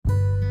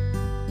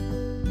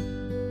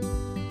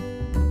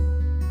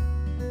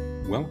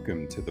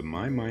Welcome to the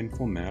My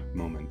Mindful Map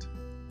moment.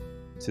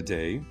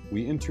 Today,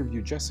 we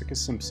interview Jessica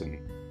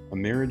Simpson, a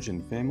marriage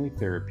and family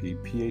therapy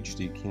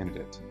PhD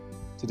candidate,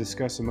 to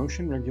discuss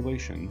emotion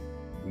regulation,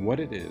 what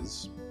it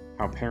is,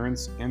 how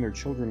parents and their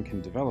children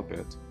can develop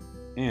it,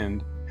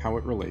 and how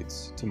it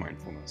relates to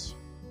mindfulness.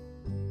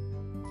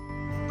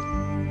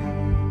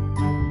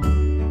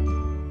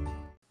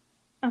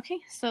 Okay,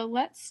 so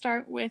let's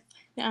start with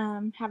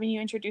having you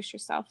introduce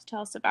yourself.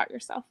 Tell us about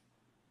yourself.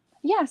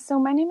 Yeah, so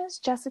my name is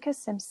Jessica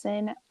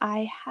Simpson.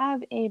 I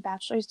have a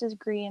bachelor's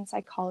degree in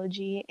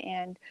psychology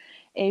and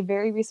a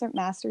very recent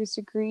master's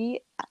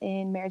degree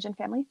in marriage and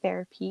family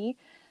therapy.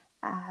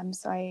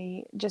 So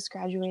I just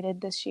graduated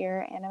this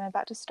year, and I'm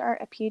about to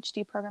start a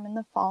PhD program in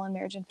the fall in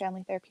marriage and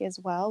family therapy as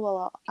well.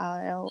 Well,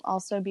 I'll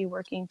also be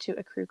working to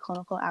accrue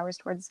clinical hours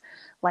towards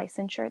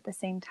licensure at the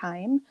same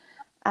time.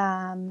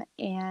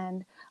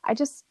 And I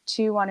just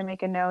too want to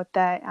make a note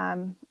that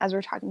as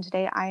we're talking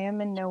today, I am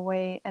in no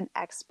way an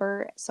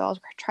expert, so I'll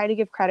try to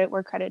give credit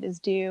where credit is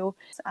due.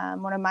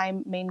 One of my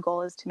main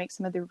goals is to make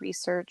some of the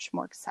research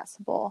more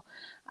accessible.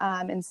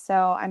 And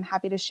so I'm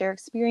happy to share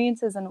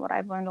experiences and what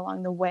I've learned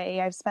along the way.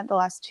 I've spent the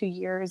last 2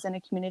 years in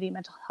a community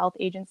mental health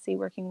agency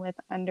working with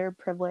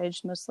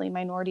underprivileged, mostly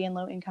minority and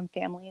low-income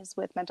families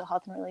with mental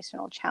health and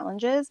relational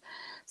challenges.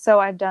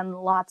 So I've done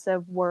lots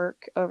of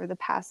work over the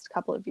past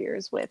couple of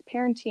years with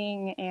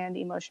parenting and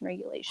emotion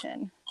regulation.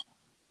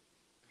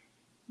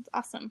 That's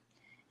awesome.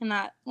 And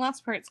that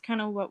last part is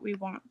kind of what we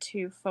want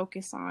to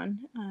focus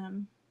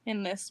on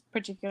in this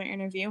particular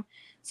interview.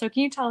 So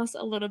can you tell us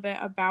a little bit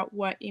about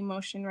what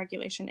emotion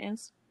regulation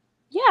is?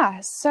 Yeah,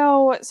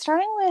 so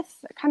starting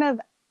with kind of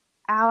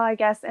I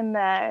guess in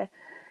the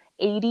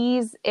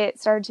 80s, it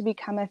started to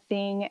become a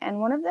thing.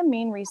 And one of the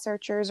main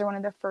researchers, or one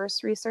of the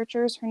first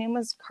researchers, her name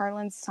was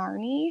Carlin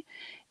Sarney.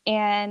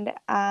 And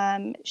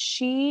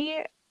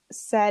she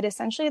said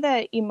essentially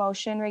that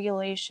emotion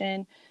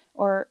regulation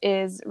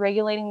is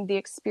regulating the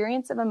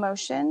experience of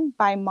emotion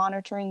by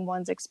monitoring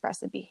one's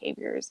expressive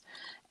behaviors.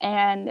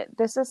 And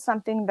this is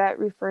something that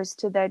refers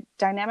to the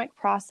dynamic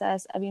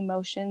process of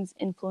emotions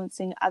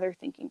influencing other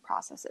thinking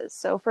processes.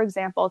 So for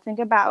example, think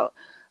about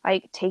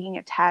like taking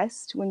a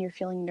test when you're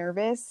feeling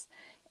nervous,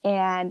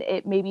 and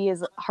it maybe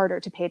is harder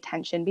to pay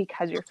attention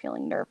because you're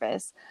feeling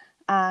nervous.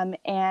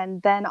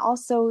 And then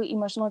also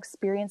emotional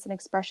experience and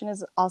expression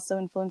is also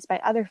influenced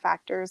by other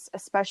factors,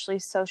 especially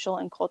social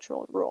and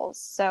cultural rules.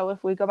 So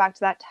if we go back to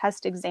that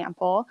test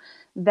example,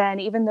 then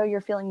even though you're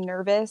feeling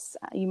nervous,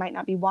 you might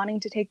not be wanting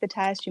to take the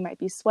test, you might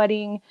be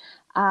sweating,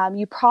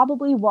 you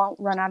probably won't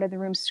run out of the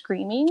room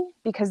screaming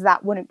because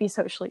that wouldn't be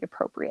socially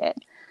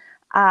appropriate.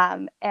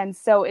 And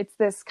so it's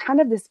this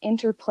kind of this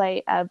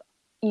interplay of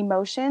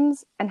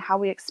emotions and how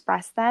we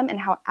express them and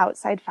how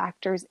outside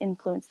factors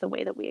influence the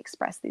way that we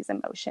express these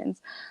emotions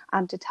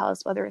to tell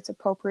us whether it's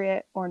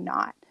appropriate or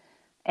not.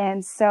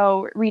 And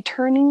so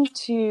returning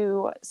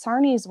to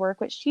Sarney's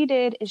work, what she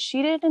did is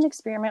she did an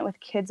experiment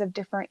with kids of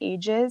different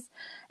ages,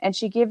 and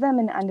she gave them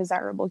an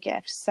undesirable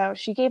gift. So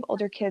she gave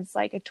older kids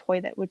like a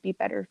toy that would be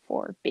better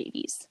for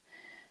babies.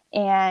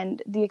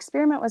 And the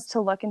experiment was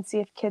to look and see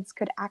if kids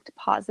could act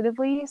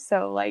positively,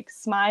 so like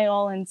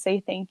smile and say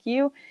thank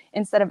you,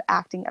 instead of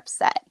acting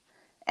upset.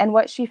 And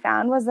what she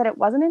found was that it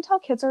wasn't until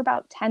kids were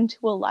about 10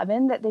 to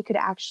 11 that they could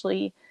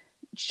actually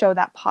show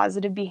that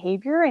positive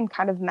behavior and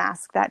kind of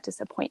mask that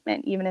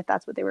disappointment, even if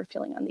that's what they were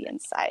feeling on the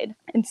inside.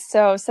 And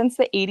so since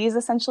the 80s,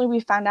 essentially,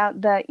 we found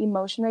out that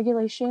emotion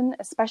regulation,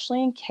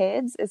 especially in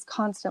kids, is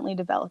constantly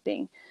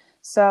developing.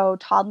 So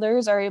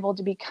toddlers are able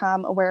to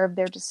become aware of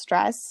their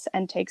distress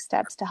and take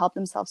steps to help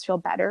themselves feel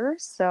better.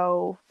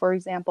 So, for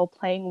example,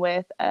 playing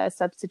with a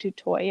substitute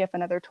toy if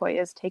another toy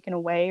is taken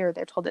away or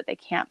they're told that they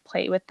can't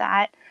play with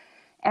that.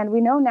 And we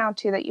know now,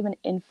 too, that even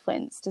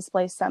infants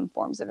display some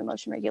forms of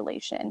emotion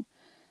regulation.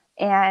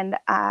 And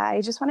I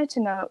just wanted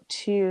to note,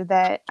 too,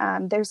 that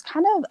there's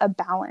kind of a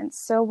balance.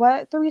 So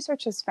what the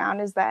research has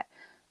found is that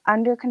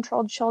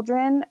under-controlled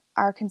children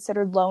are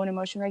considered low in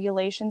emotion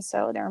regulation.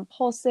 So they're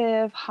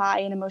impulsive, high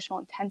in emotional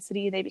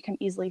intensity. They become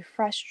easily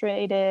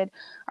frustrated,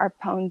 are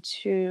prone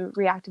to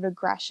reactive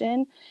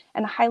aggression.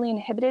 And highly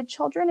inhibited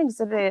children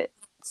exhibit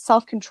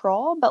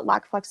self-control but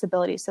lack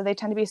flexibility. So they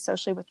tend to be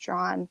socially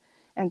withdrawn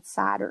and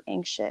sad or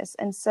anxious.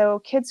 And so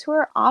kids who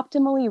are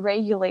optimally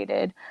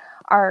regulated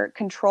are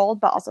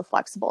controlled but also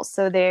flexible.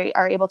 So they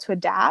are able to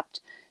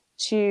adapt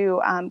to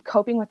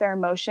coping with their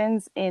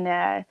emotions in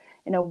a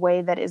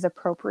way that is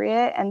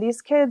appropriate. And these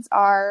kids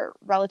are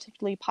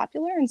relatively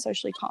popular and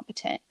socially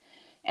competent.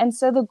 And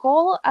so the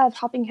goal of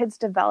helping kids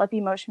develop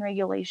emotion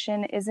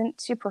regulation isn't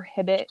to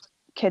prohibit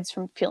kids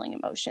from feeling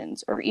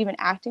emotions or even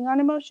acting on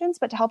emotions,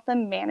 but to help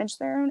them manage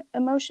their own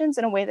emotions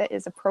in a way that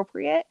is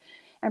appropriate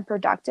and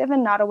productive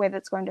and not a way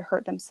that's going to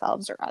hurt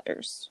themselves or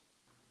others.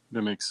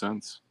 That makes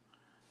sense.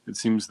 It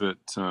seems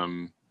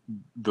that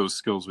those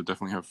skills would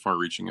definitely have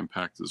far-reaching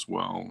impact as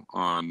well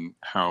on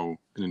how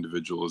an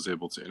individual is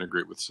able to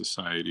integrate with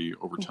society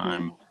over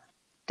time. Mm-hmm.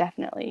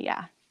 Definitely,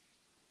 yeah.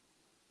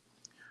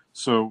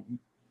 So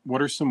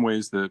what are some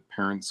ways that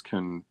parents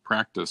can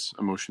practice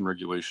emotion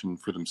regulation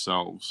for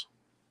themselves?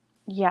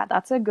 Yeah,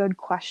 that's a good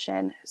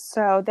question.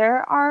 So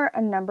there are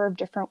a number of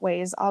different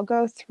ways. I'll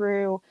go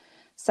through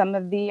some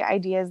of the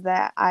ideas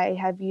that I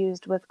have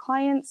used with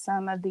clients,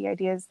 some of the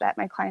ideas that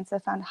my clients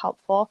have found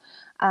helpful.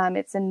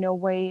 It's in no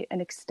way an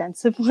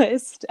extensive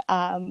list,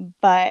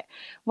 but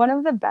one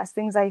of the best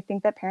things I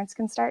think that parents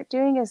can start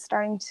doing is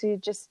starting to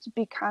just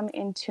become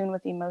in tune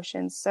with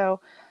emotions. So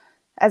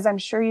as I'm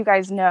sure you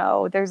guys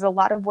know, there's a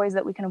lot of ways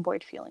that we can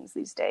avoid feelings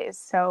these days.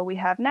 So we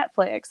have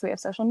Netflix, we have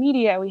social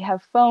media, we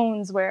have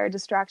phones where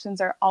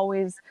distractions are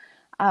always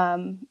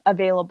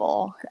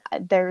available.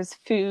 There's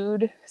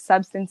food,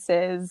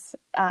 substances,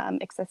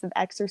 excessive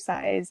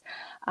exercise,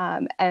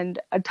 and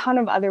a ton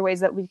of other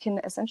ways that we can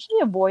essentially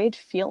avoid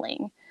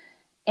feeling.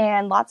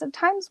 And lots of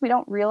times we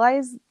don't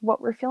realize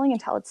what we're feeling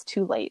until it's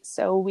too late.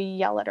 So we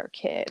yell at our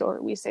kid,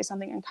 or we say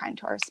something unkind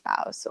to our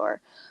spouse,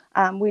 or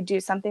we do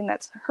something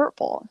that's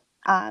hurtful,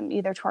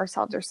 either to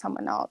ourselves or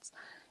someone else.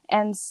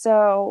 And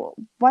so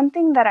one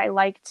thing that I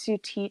like to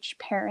teach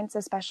parents,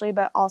 especially,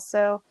 but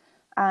also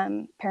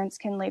parents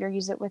can later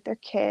use it with their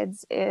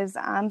kids, is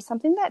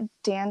something that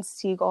Dan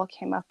Siegel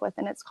came up with,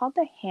 and it's called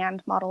the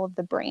hand model of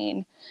the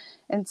brain.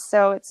 And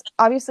so it's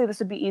obviously this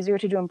would be easier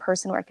to do in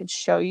person where I could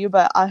show you,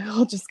 but I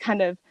will just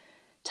kind of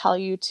tell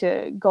you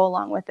to go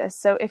along with this.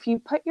 So if you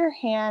put your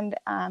hand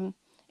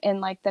in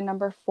like the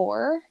number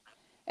 4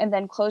 and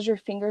then close your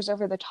fingers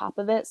over the top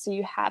of it, so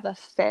you have a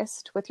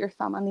fist with your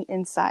thumb on the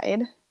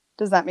inside.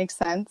 Does that make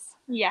sense?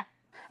 Yeah.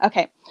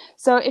 Okay.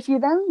 So if you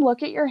then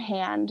look at your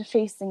hand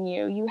facing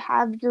you, you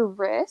have your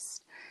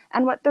wrist.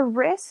 And what the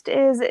wrist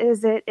is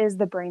it is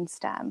the brain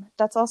stem.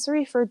 That's also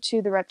referred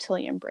to the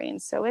reptilian brain.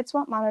 So it's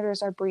what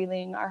monitors our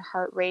breathing, our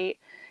heart rate.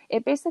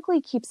 It basically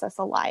keeps us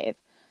alive.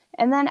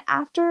 And then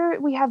after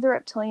we have the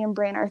reptilian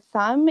brain, our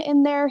thumb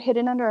in there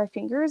hidden under our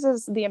fingers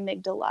is the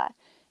amygdala.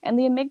 And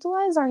the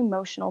amygdala is our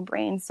emotional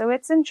brain. So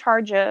it's in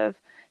charge of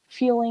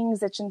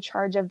feelings. It's in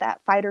charge of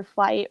that fight or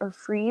flight or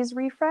freeze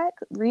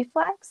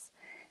reflex.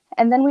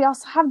 And then we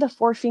also have the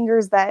 4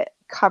 fingers that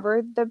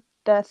cover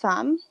the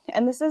thumb.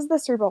 And this is the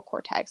cerebral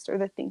cortex, or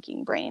the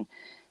thinking brain.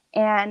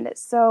 And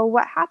so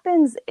what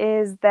happens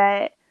is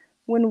that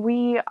when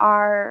we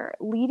are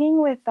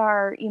leading with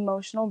our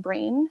emotional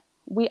brain,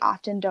 we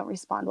often don't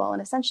respond well.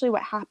 And essentially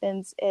what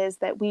happens is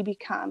that we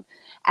become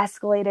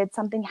escalated.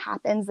 Something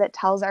happens that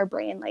tells our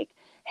brain, like,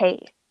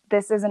 hey,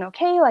 this isn't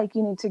okay. Like,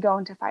 you need to go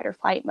into fight or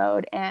flight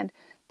mode. And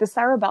the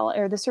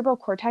cerebral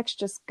cortex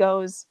just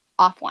goes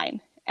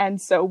offline.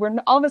 And so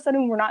all of a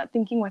sudden, we're not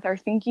thinking with our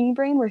thinking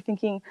brain, we're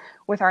thinking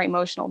with our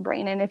emotional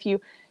brain. And if you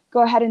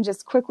go ahead and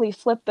just quickly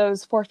flip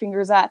those 4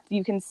 fingers up,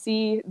 you can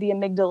see the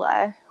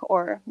amygdala,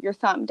 or your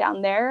thumb,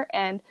 down there.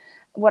 And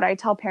what I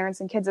tell parents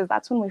and kids is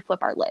that's when we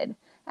flip our lid.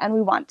 And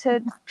we want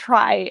to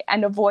try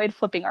and avoid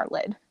flipping our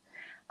lid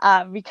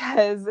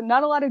because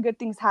not a lot of good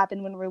things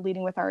happen when we're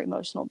leading with our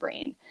emotional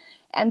brain.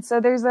 And so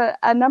there's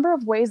a number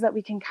of ways that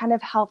we can kind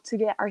of help to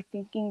get our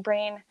thinking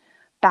brain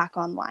back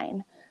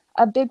online.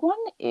 A big one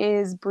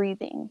is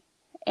breathing.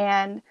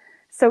 And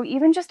so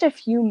even just a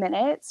few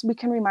minutes, we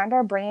can remind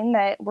our brain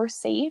that we're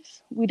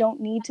safe. We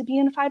don't need to be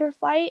in fight or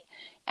flight,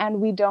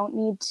 and we don't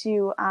need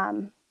to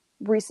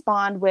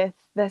respond with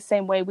the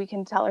same way. We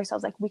can tell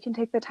ourselves, like, we can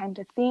take the time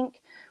to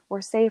think, we're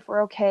safe,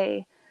 we're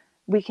okay,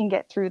 we can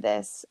get through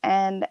this.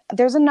 And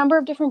there's a number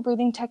of different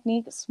breathing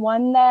techniques.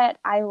 One that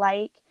I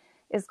like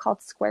is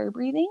called square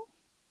breathing.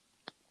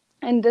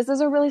 And this is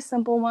a really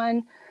simple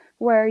one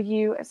where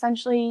you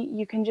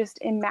can just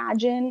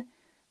imagine,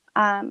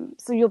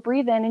 so you'll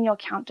breathe in and you'll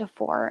count to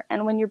 4.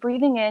 And when you're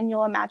breathing in,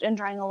 you'll imagine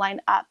drawing a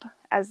line up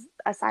as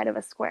a side of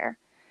a square.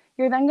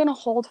 You're then going to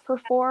hold for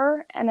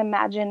 4 and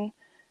imagine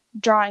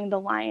drawing the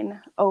line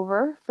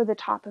over for the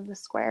top of the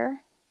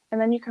square. And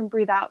then you can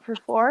breathe out for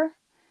 4.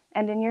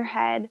 And in your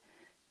head,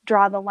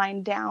 draw the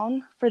line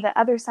down for the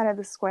other side of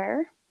the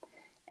square.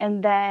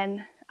 And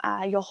then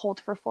you'll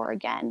hold for 4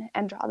 again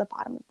and draw the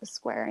bottom of the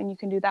square. And you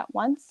can do that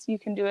once. You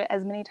can do it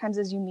as many times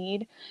as you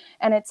need.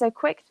 And it's a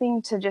quick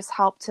thing to just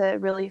help to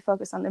really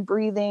focus on the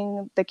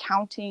breathing. The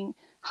counting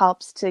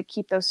helps to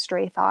keep those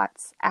stray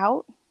thoughts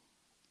out.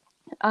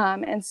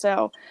 And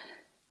so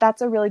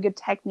that's a really good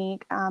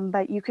technique.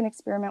 But you can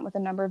experiment with a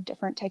number of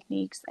different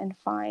techniques and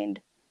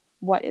find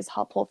what is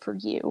helpful for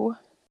you.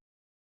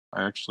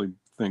 I actually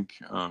think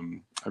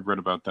I've read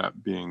about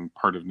that being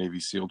part of Navy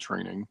SEAL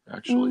training,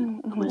 actually.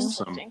 Mm-hmm. At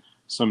least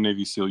some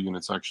Navy SEAL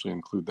units actually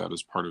include that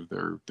as part of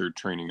their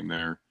training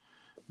and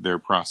their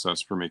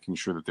process for making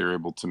sure that they're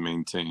able to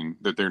maintain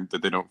that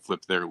they don't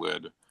flip their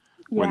lid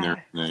when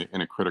they're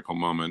in a critical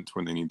moment,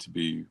 when they need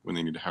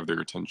to have their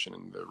attention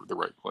in the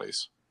right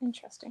place.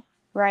 Interesting.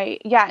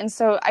 Right. Yeah. And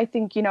so I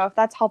think, if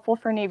that's helpful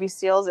for Navy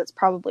SEALs, it's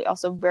probably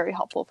also very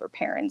helpful for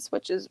parents,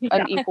 which is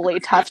an equally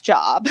tough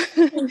job.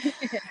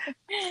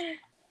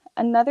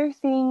 Another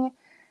thing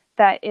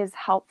that is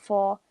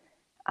helpful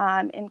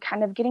in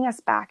kind of getting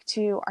us back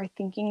to our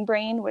thinking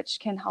brain, which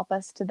can help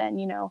us to then,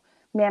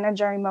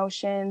 manage our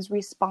emotions,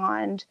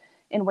 respond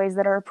in ways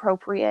that are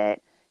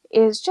appropriate,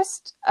 is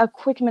just a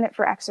quick minute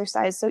for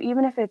exercise. So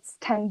even if it's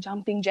 10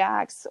 jumping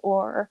jacks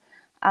or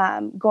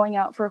going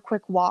out for a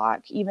quick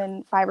walk,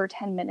 even 5 or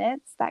 10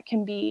 minutes, that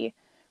can be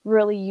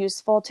really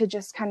useful to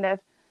just kind of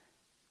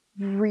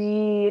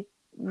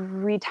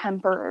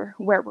retemper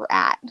where we're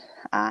at,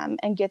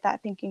 and get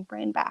that thinking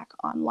brain back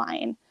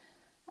online.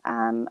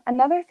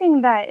 Another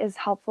thing that is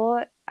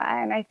helpful,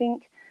 and I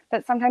think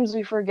that sometimes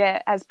we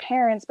forget as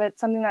parents, but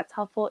something that's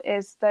helpful,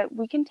 is that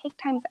we can take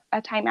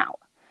a time out.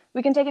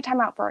 We can take a time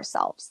out for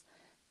ourselves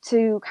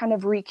to kind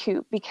of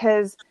recoup,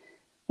 because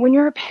when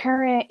you're a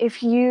parent,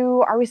 if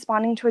you are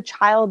responding to a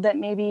child that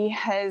maybe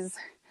has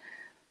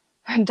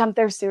dumped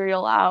their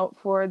cereal out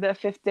for the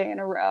 5th day in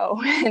a row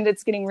and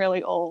it's getting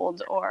really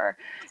old, or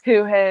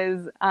who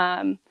has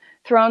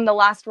thrown the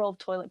last roll of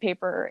toilet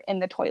paper in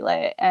the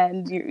toilet,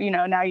 and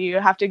now you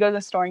have to go to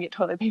the store and get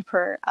toilet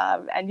paper,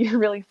 and you're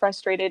really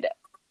frustrated,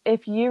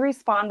 if you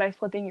respond by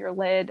flipping your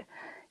lid,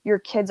 your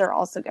kids are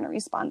also going to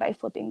respond by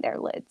flipping their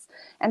lids.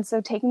 And so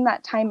taking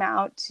that time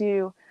out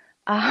to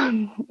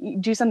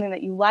do something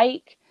that you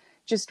like,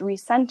 just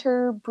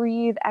recenter,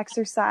 breathe,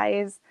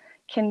 exercise,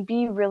 can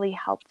be really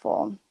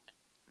helpful.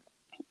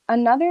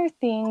 Another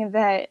thing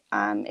that,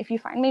 if you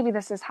find maybe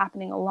this is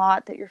happening a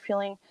lot, that you're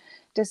feeling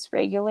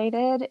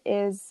dysregulated,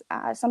 is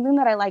something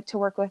that I like to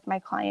work with my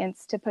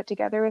clients to put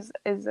together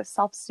is a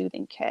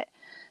self-soothing kit.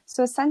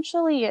 So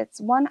essentially, it's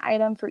one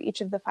item for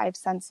each of the 5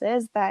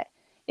 senses that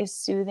is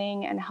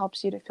soothing and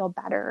helps you to feel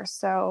better.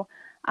 So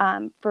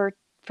for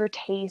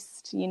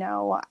taste,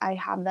 I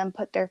have them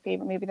put their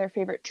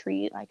favorite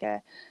treat, like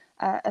a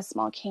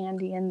small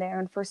candy in there.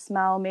 And for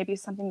smell, maybe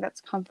something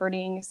that's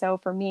comforting. So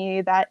for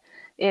me, that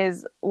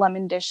is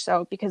lemon dish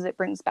soap, because it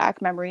brings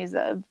back memories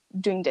of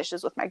doing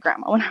dishes with my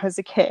grandma when I was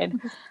a kid.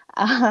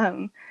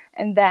 And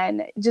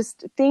then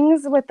just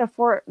things with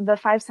the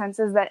 5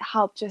 senses that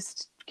help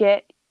just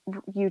get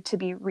you to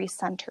be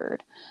recentered.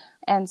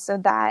 And so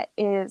that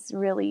is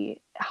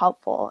really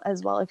helpful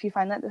as well. If you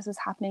find that this is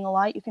happening a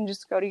lot, you can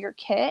just go to your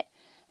kit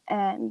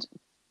and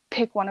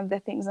pick one of the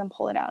things and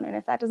pull it out. And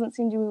if that doesn't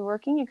seem to be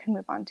working, you can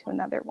move on to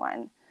another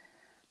one.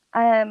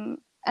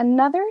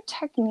 Another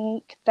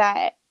technique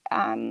that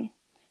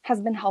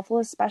has been helpful,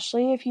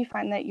 especially if you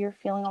find that you're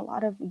feeling a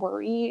lot of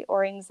worry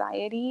or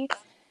anxiety,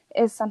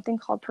 is something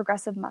called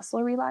progressive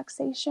muscle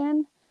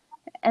relaxation.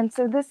 And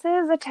so this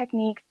is a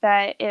technique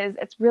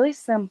it's really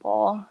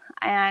simple,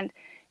 and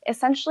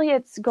essentially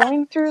it's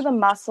going through the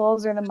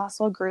muscles or the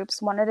muscle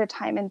groups one at a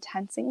time and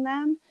tensing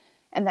them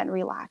and then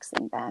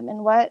relaxing them.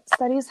 And what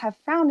studies have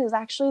found is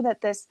actually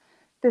that this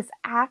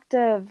act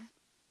of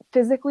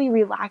physically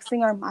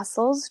relaxing our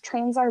muscles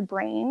trains our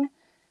brain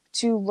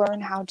to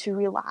learn how to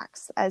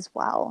relax as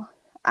well.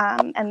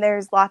 And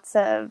there's lots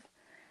of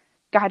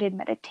guided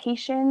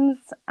meditations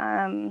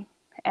and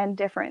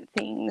different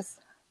things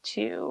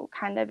to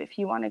kind of, if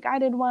you want a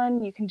guided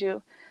one, you can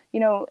do,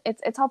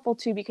 it's helpful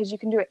too, because you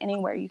can do it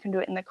anywhere. You can do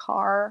it in the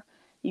car.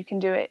 You can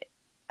do it.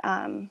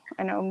 I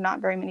know not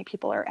very many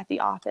people are at the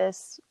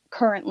office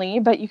currently,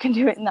 but you can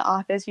do it in the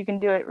office. You can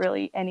do it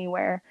really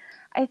anywhere.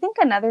 I think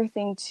another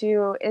thing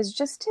too is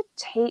just to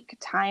take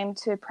time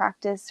to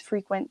practice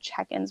frequent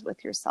check-ins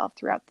with yourself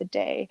throughout the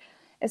day,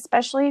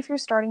 especially if you're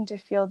starting to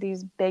feel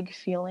these big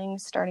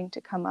feelings starting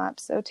to come up.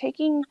 So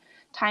taking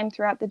time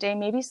throughout the day,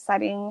 maybe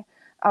setting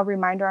a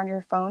reminder on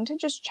your phone to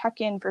just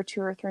check in for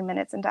 2 or 3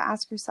 minutes and to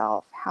ask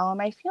yourself, how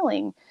am I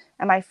feeling?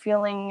 Am I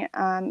feeling,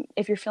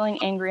 if you're feeling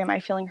angry, am I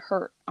feeling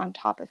hurt on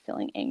top of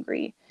feeling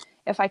angry?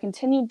 If I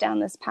continue down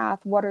this path,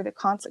 what are the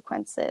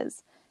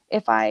consequences?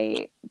 If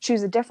I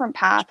choose a different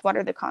path, what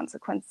are the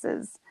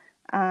consequences?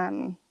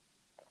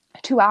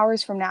 2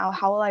 hours from now,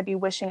 how will I be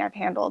wishing I've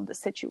handled the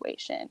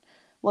situation?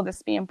 Will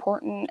this be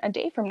important a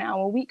day from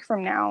now, a week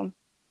from now?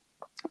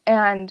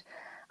 And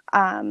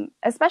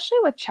especially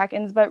with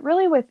check-ins, but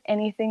really with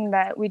anything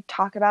that we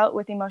talk about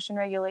with emotion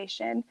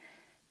regulation,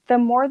 the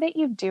more that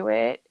you do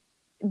it,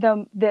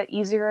 the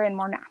easier and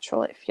more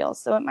natural it feels.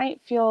 So it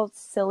might feel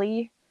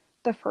silly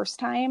the first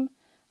time,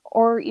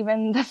 or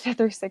even the 5th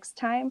or 6th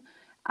time,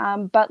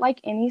 but like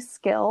any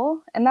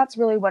skill, and that's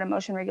really what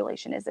emotion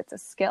regulation is, it's a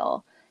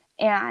skill.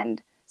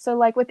 And so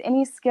like with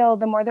any skill,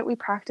 the more that we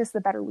practice,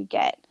 the better we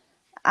get.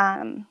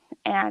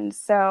 And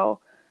so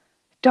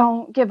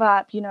don't give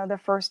up, the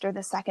first or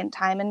the second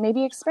time, and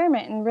maybe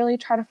experiment and really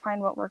try to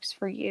find what works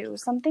for you.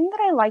 Something that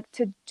I like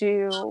to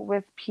do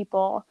with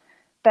people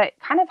that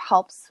kind of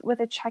helps with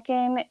a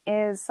check-in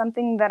is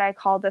something that I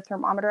call the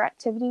thermometer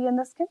activity. And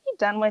this can be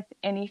done with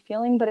any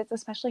feeling, but it's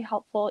especially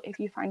helpful if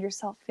you find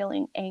yourself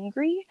feeling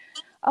angry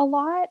a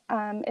lot,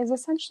 is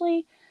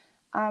essentially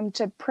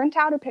to print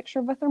out a picture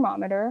of a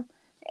thermometer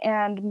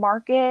and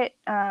mark it,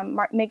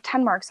 make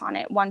 10 marks on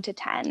it, 1 to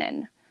 10.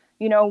 And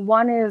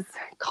 1 is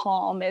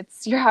calm.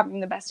 You're having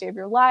the best day of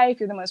your life.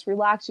 You're the most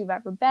relaxed you've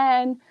ever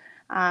been.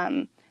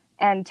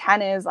 And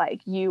 10 is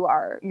like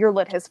your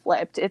lid has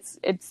flipped. It's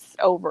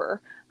over.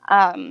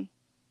 And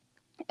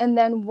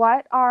then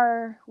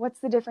what's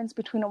the difference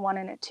between a 1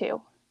 and a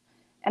 2,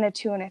 and a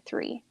 2 and a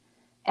 3?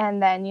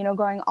 And then,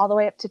 going all the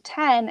way up to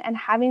 10 and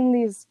having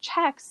these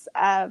checks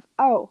of,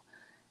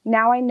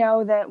 now I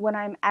know that when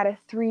I'm at a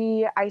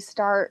 3, I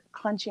start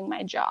clenching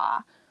my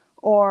jaw.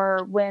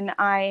 Or when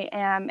I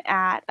am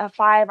at a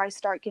 5, I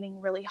start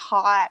getting really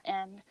hot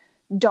and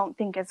don't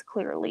think as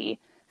clearly,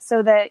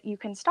 so that you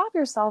can stop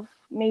yourself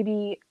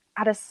maybe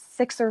at a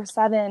 6 or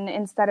 7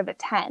 instead of a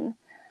 10.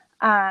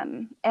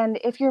 And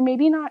if you're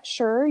maybe not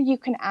sure, you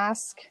can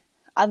ask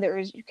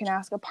others, you can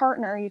ask a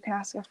partner, you can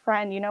ask a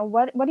friend,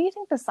 what do you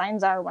think the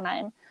signs are when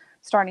I'm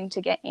starting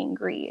to get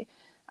angry?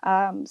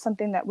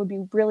 Something that would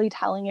be really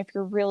telling if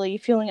you're really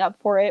feeling up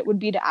for it would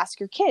be to ask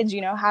your kids,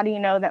 how do you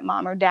know that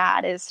mom or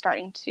dad is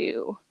starting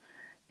to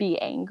be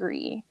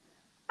angry?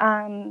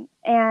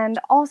 And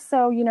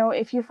also,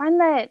 if you find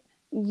that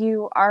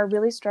you are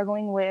really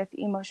struggling with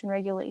emotion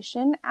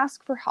regulation,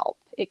 ask for help.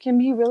 It can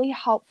be really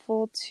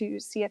helpful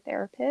to see a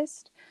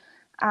therapist.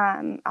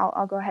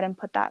 I'll go ahead and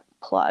put that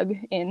plug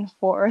in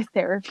for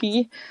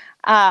therapy.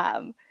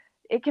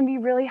 It can be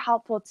really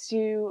helpful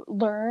to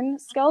learn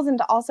skills and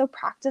to also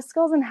practice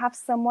skills and have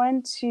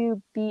someone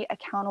to be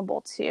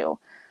accountable to,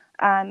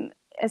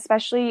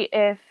 especially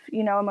if,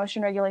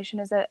 emotion regulation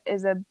is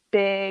a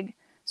big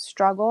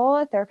struggle.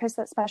 A therapist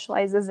that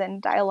specializes in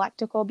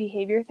dialectical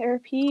behavior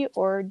therapy,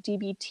 or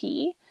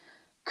DBT,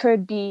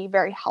 could be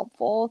very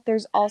helpful.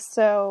 There's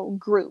also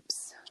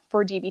groups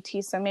for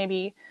DBT, so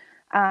maybe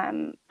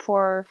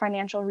for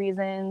financial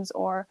reasons,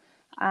 or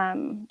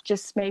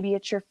just maybe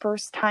it's your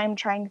first time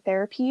trying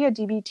therapy, a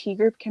DBT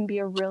group can be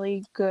a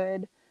really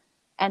good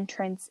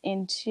entrance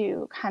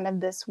into kind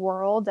of this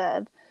world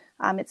of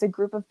it's a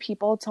group of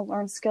people to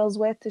learn skills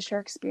with, to share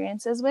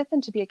experiences with,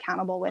 and to be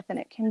accountable with, and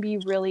it can be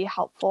really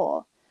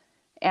helpful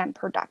and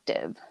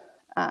productive.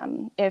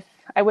 If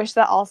I wish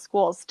that all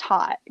schools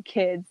taught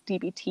kids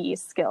DBT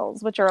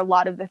skills, which are a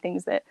lot of the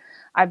things that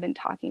I've been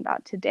talking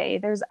about today.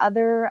 There's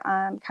other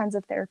kinds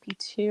of therapy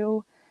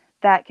too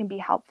that can be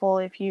helpful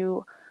if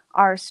you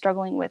are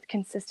struggling with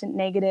consistent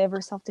negative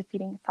or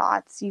self-defeating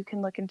thoughts. You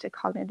can look into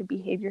cognitive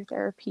behavior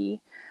therapy.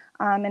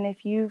 And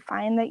if you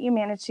find that you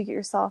manage to get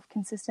yourself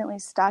consistently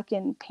stuck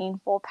in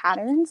painful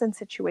patterns and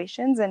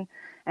situations and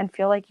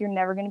feel like you're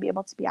never going to be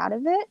able to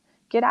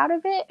get out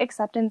of it,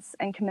 acceptance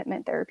and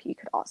commitment therapy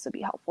could also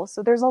be helpful.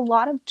 So there's a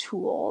lot of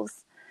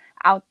tools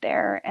out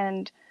there.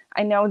 And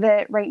I know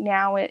that right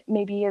now it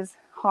maybe is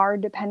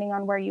hard, depending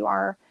on where you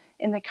are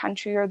in the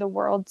country or the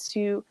world,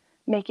 to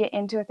make it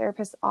into a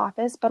therapist's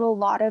office, but a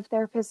lot of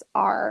therapists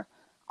are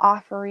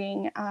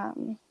offering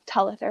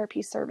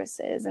teletherapy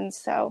services. And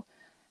so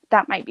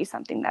that might be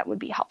something that would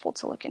be helpful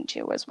to look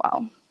into as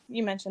well.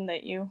 You mentioned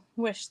that you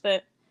wish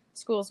that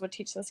schools would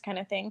teach this kind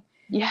of thing.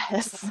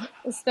 Yes.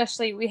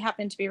 Especially, we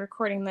happen to be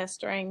recording this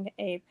during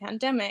a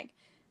pandemic.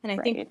 And I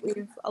think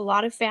a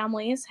lot of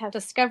families have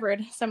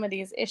discovered some of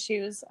these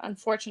issues,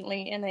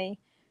 unfortunately, in a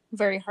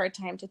very hard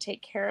time to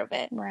take care of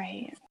it.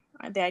 Right.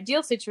 The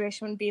ideal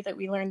situation would be that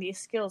we learn these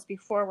skills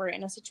before we're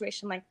in a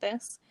situation like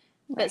this.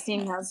 Right. But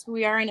seeing as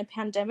we are in a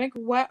pandemic,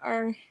 what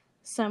are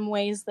some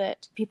ways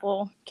that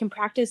people can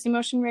practice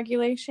emotion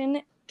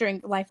regulation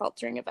during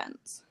life-altering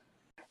events?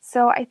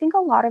 So I think a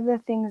lot of the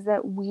things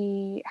that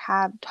we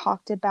have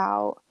talked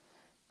about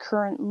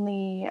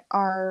currently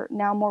are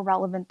now more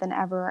relevant than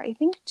ever. I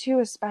think too,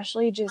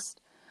 especially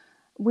just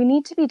we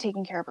need to be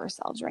taking care of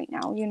ourselves right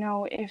now.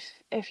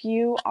 If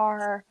you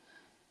are,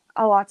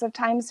 lots of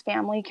times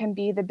family can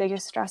be the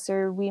biggest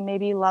stressor. We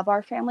maybe love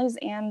our families,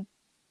 and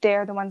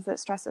they're the ones that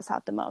stress us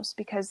out the most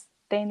because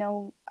they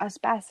know us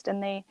best,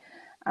 and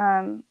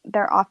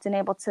they're often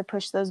able to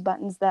push those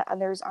buttons that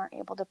others aren't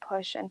able to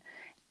push.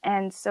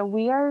 And so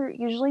we are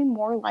usually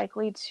more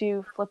likely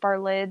to flip our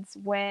lids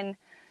when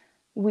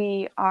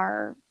we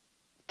are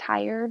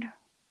tired,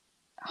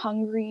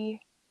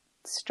 hungry,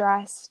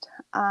 stressed.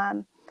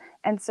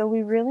 And so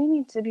we really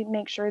need to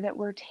make sure that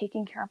we're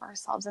taking care of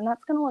ourselves. And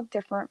that's going to look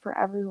different for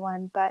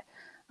everyone. But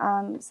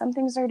some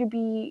things are to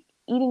be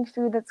eating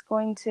food that's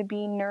going to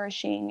be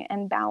nourishing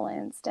and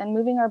balanced, and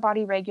moving our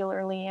body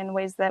regularly in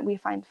ways that we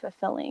find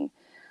fulfilling,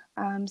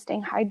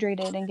 staying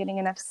hydrated and getting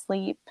enough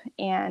sleep.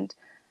 And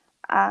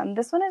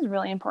this one is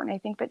really important, I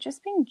think, but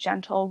just being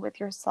gentle with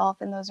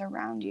yourself and those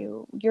around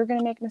you. You're going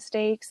to make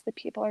mistakes. The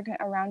people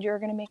around you are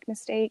going to make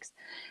mistakes.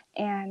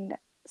 And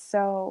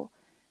so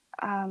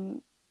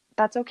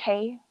that's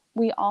okay.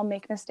 We all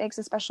make mistakes,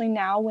 especially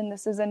now when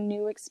this is a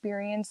new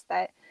experience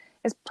that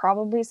is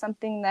probably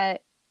something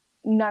that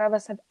none of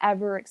us have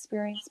ever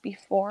experienced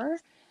before.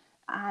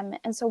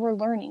 And so we're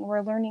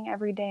learning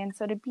every day. And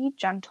so to be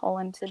gentle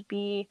and to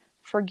be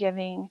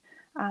forgiving,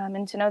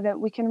 and to know that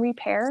we can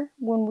repair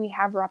when we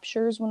have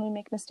ruptures, when we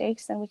make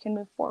mistakes, and we can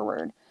move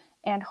forward.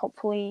 And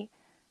hopefully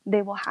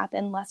they will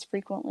happen less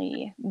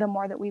frequently the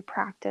more that we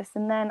practice.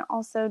 And then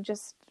also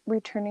just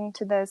returning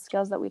to the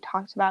skills that we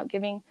talked about,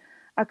 giving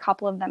a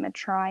couple of them a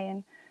try,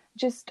 and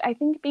just, I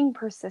think, being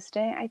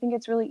persistent. I think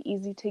it's really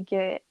easy to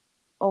get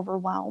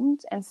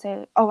overwhelmed and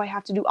say, oh, I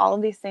have to do all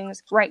of these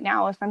things right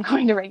now if I'm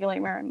going to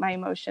regulate my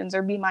emotions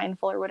or be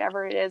mindful or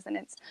whatever it is. And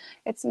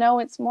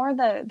it's more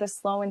the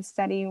slow and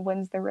steady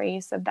wins the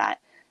race of that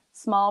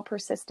small,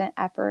 persistent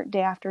effort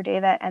day after day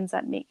that ends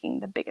up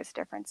making the biggest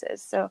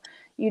differences. So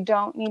you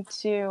don't need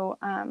to,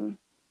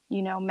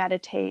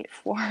 meditate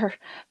for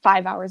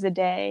 5 hours a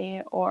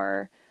day,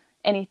 or,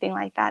 anything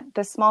like that.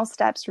 The small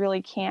steps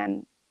really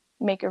can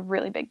make a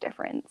really big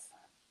difference.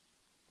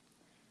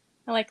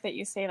 I like that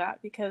you say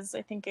that, because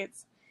I think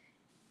it's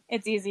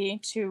easy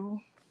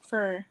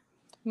for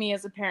me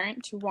as a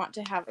parent to want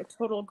to have a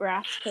total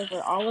grasp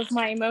over all of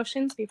my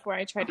emotions before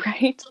I try to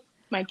teach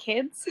my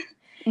kids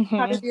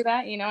how to do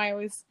that.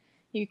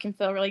 You can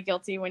feel really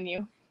guilty when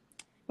you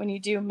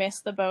do miss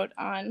the boat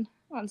on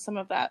some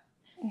of that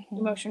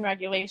emotion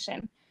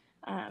regulation.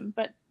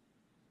 But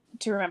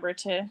to remember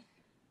that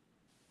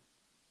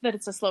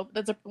it's a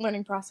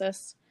learning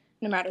process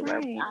no matter where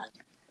we're at.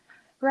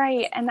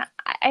 Right. And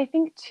I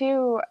think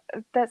too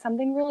that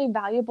something really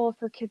valuable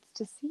for kids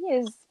to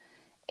see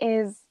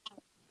is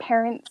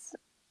parents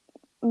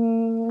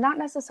not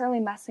necessarily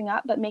messing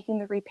up, but making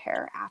the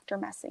repair after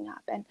messing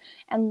up,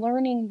 and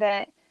learning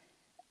that,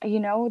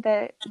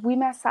 that we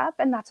mess up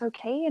and that's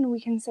okay. And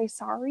we can say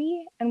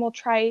sorry and we'll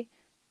try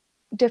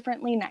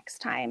differently next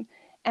time.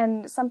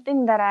 And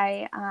something that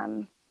I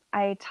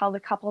tell the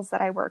couples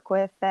that I work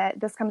with, that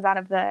this comes out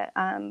of the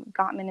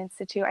Gottman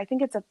Institute, I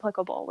think it's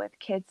applicable with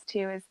kids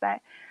too, is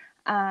that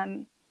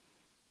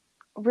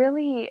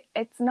really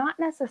it's not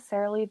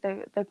necessarily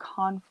the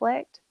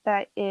conflict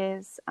that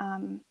is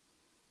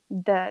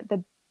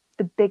the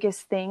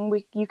biggest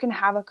thing. You can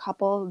have a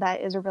couple that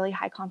is a really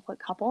high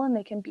conflict couple and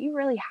they can be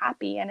really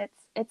happy, and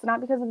it's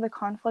not because of the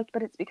conflict,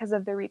 but it's because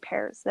of the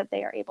repairs that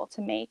they are able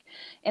to make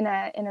in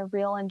a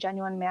real and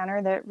genuine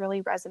manner that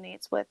really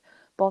resonates with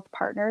both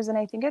partners. And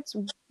I think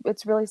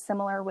it's really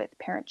similar with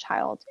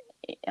parent-child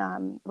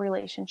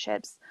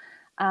relationships.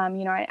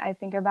 I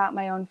think about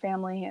my own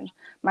family and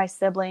my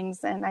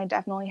siblings, and I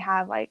definitely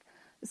have like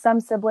some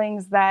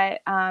siblings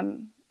that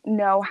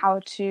know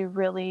how to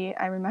really,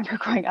 I remember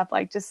growing up,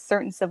 like just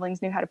certain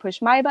siblings knew how to push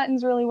my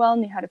buttons really well,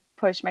 knew how to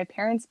push my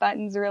parents'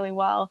 buttons really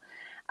well.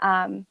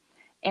 And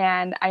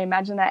I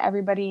imagine that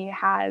everybody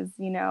has,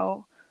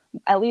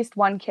 at least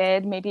one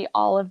kid, maybe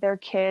all of their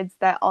kids,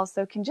 that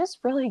also can just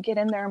really get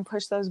in there and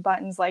push those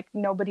buttons like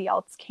nobody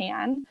else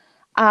can.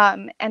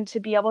 And to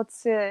be able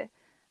to,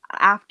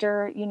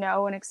 after,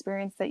 an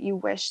experience that you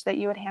wish that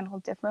you had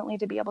handled differently,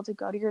 to be able to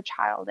go to your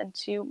child and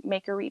to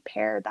make a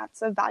repair,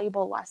 that's a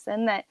valuable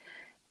lesson that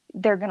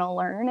they're going to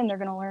learn, and they're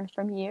going to learn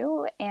from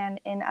you. And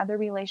in other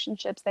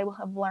relationships, they will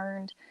have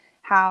learned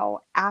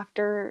how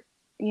after,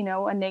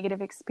 a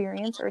negative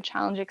experience or a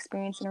challenge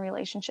experience in a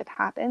relationship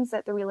happens,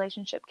 that the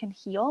relationship can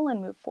heal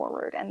and move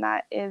forward. And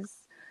that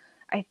is,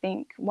 I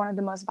think, one of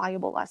the most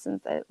valuable lessons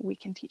that we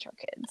can teach our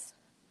kids.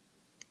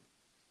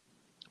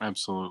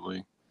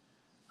 Absolutely.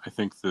 I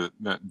think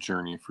that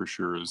journey for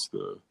sure is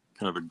the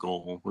kind of the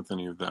goal with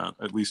any of that,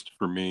 at least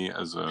for me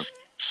as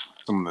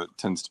someone that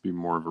tends to be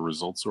more of a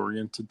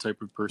results-oriented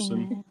type of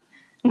person,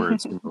 where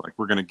it's like,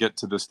 we're going to get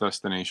to this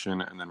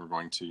destination and then we're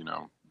going to,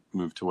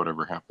 move to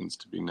whatever happens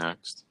to be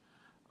next.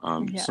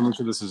 So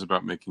much of this is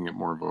about making it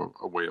more of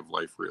a way of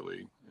life,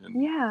 really.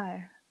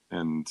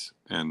 And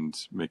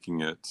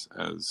making it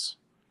as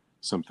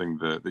something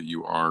that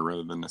you are,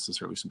 rather than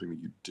necessarily something that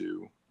you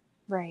do.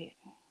 Right.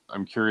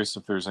 I'm curious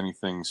if there's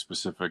anything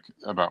specific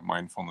about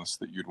mindfulness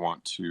that you'd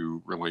want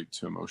to relate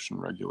to emotion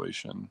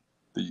regulation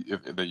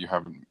that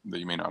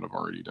you may not have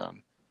already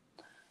done.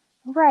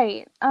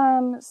 Right.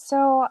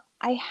 So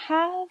I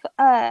have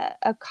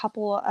a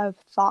couple of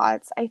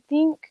thoughts. I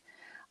think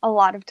a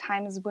lot of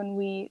times when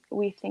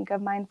we think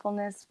of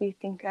mindfulness, we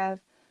think of,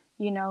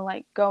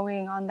 like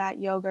going on that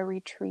yoga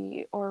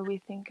retreat, or we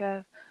think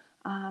of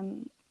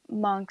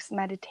monks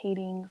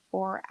meditating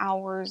for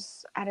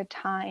hours at a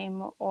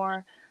time,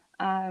 or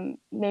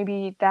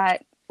maybe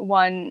that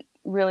one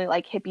really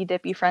like hippy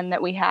dippy friend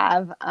that we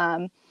have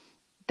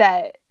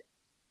that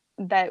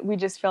we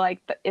just feel like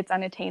it's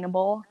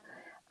unattainable.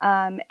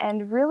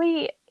 And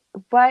really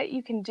what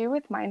you can do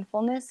with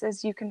mindfulness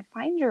is you can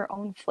find your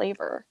own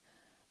flavor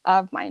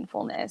of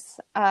mindfulness,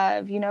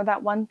 of,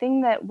 that one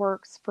thing that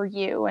works for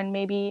you. And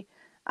maybe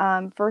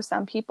for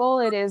some people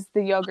it is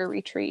the yoga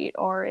retreat,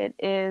 or it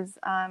is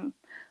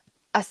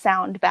a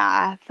sound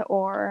bath,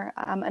 or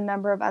a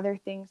number of other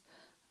things.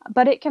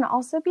 But it can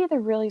also be the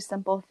really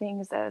simple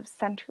things of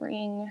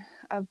centering,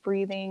 of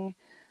breathing,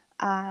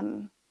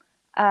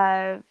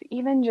 of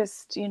even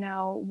just,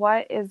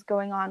 what is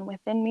going on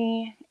within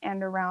me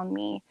and around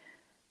me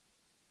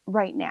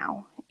right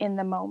now in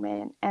the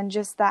moment, and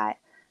just that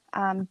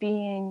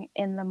being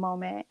in the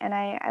moment. And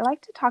I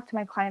like to talk to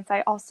my clients.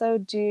 I also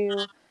do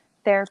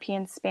therapy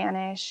in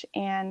Spanish,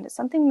 and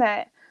something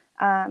that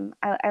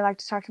I like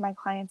to talk to my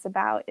clients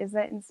about is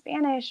that in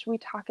Spanish, we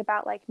talk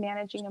about like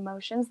managing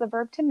emotions. The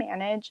verb to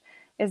manage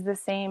is the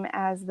same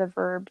as the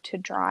verb to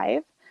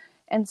drive.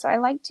 And so I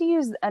like to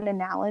use an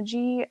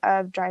analogy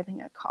of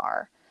driving a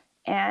car.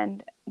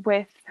 And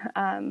with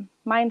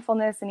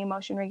mindfulness and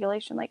emotion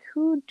regulation, like,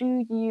 who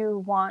do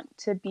you want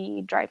to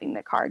be driving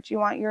the car? Do you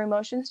want your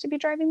emotions to be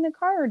driving the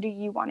car, or do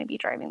you want to be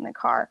driving the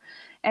car?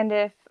 And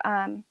if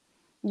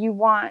you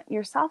want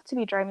yourself to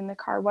be driving the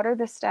car, what are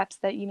the steps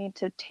that you need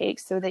to take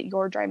so that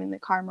you're driving the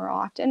car more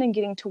often and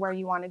getting to where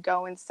you want to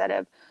go, instead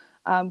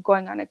of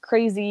going on a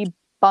crazy,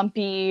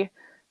 bumpy,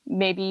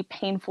 maybe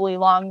painfully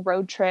long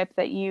road trip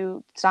that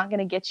it's not going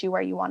to get you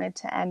where you wanted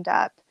to end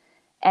up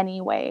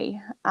anyway.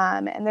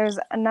 And there's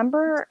a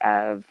number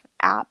of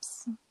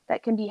apps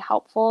that can be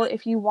helpful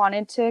if you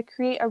wanted to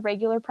create a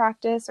regular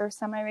practice or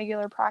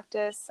semi-regular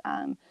practice.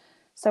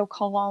 So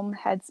Calm,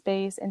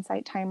 Headspace,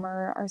 Insight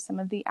Timer are some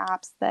of the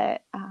apps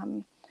that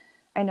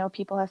I know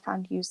people have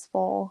found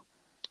useful.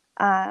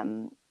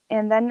 And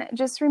then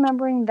just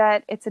remembering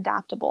that it's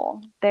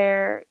adaptable.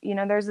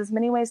 There's as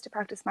many ways to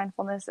practice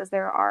mindfulness as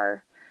there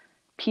are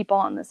people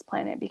on this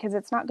planet, because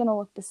it's not going to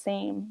look the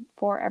same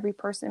for every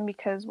person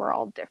because we're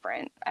all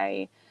different.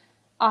 I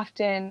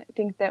often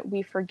think that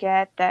we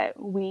forget that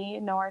we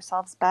know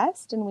ourselves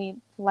best, and we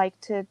like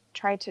to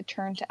try to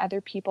turn to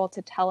other people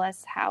to tell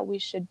us how we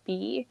should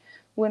be,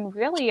 when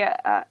really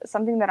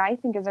something that I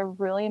think is a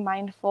really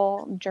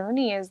mindful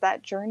journey is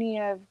that journey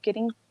of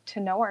getting to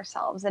know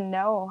ourselves and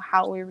know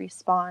how we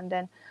respond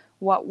and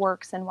what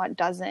works and what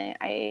doesn't.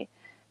 I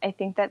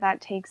think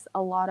that takes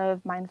a lot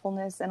of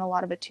mindfulness and a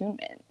lot of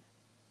attunement.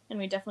 And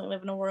we definitely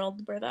live in a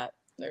world where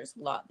there's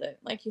a lot that,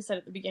 like you said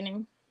at the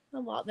beginning, a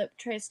lot that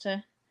tries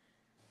to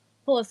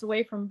pull us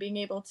away from being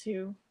able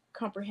to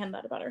comprehend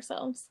that about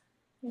ourselves.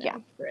 Yeah.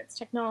 Whether it's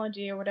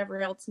technology or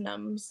whatever else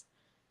numbs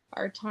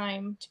our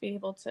time to be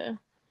able to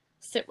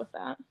sit with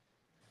that.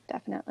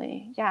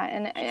 Definitely. Yeah.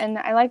 And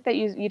I like that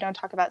you don't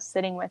talk about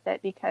sitting with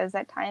it, because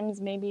at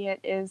times maybe it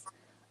is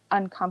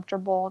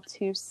uncomfortable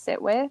to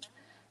sit with,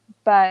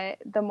 but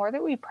the more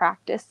that we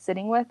practice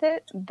sitting with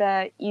it,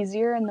 the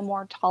easier and the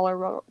more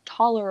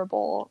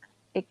tolerable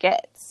it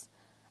gets.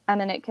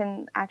 And it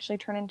can actually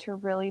turn into a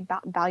really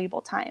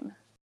valuable time.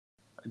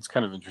 It's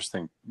kind of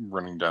interesting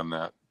running down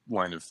that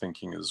line of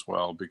thinking as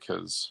well,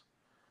 because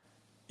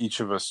each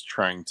of us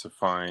trying to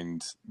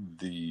find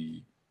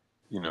the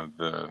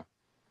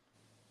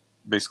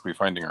basically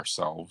finding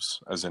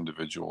ourselves as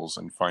individuals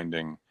and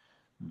finding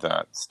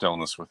that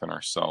stillness within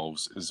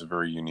ourselves is a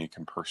very unique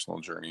and personal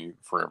journey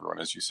for everyone.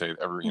 As you say,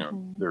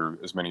 there are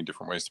as many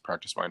different ways to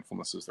practice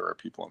mindfulness as there are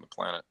people on the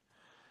planet.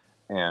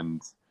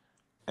 And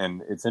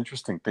it's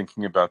interesting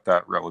thinking about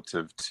that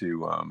relative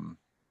to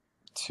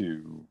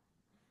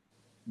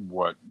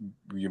what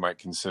you might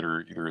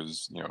consider either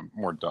as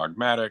more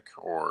dogmatic,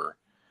 or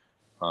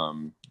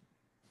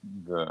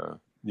the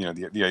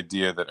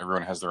idea that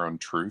everyone has their own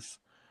truth,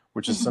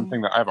 which is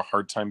something that I have a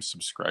hard time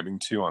subscribing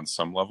to on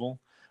some level.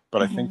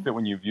 But I think that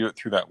when you view it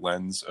through that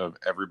lens of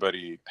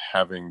everybody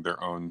having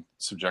their own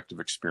subjective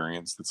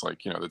experience that's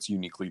that's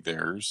uniquely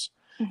theirs,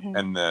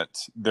 and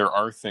that there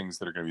are things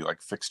that are going to be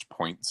like fixed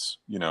points,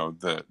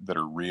 that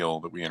are real,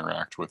 that we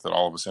interact with, that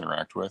all of us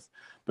interact with.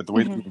 But the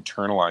way that we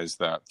internalize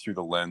that through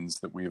the lens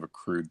that we have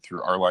accrued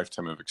through our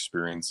lifetime of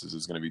experiences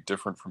is going to be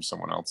different from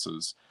someone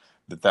else's.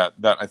 That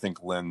I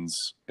think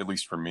lends, at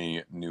least for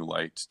me, new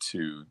light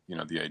to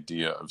the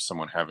idea of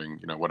someone having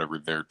whatever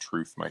their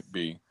truth might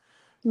be.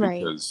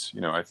 Right. Because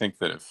I think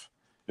that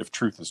if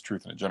truth is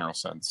truth in a general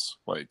sense,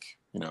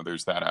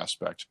 there's that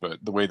aspect, but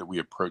the way that we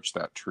approach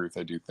that truth,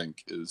 I do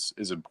think is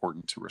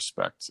important to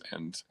respect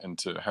and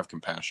to have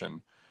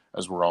compassion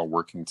as we're all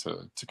working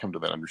to come to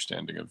that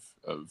understanding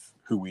of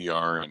who we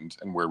are and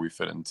where we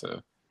fit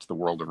into the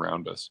world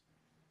around us.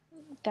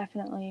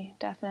 Definitely.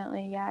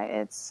 Yeah,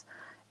 it's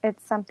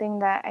something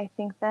that I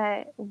think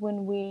that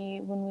when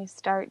we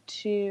start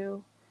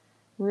to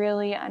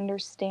really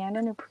understand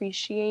and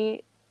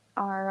appreciate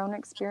our own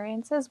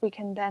experiences, we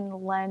can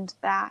then lend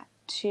that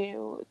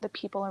to the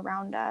people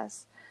around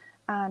us,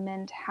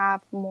 and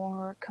have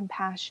more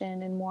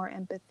compassion and more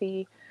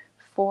empathy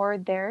for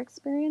their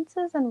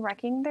experiences, and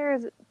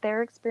recognize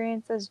their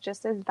experiences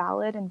just as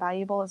valid and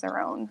valuable as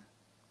our own.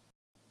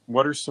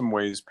 What are some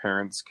ways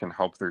parents can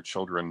help their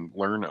children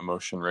learn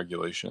emotion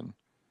regulation?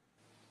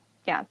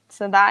 Yeah,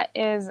 so that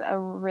is a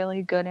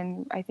really good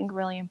and I think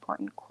really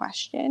important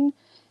question.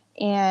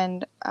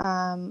 And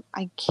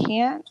I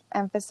can't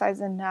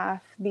emphasize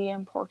enough the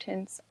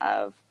importance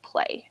of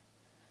play.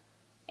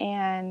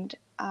 And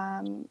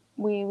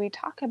we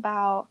talk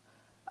about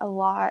a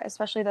lot,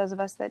 especially those of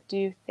us that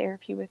do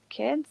therapy with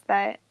kids,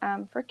 that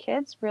for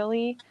kids,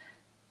 really,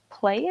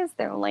 play is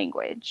their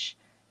language.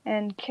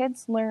 And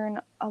kids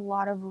learn a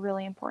lot of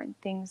really important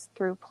things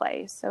through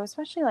play. So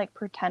especially like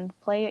pretend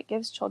play, it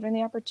gives children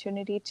the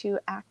opportunity to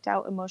act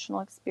out emotional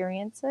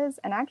experiences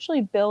and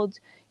actually build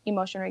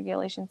emotion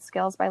regulation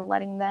skills by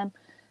letting them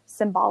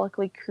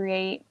symbolically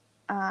create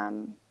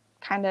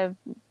kind of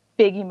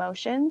big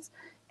emotions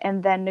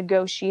and then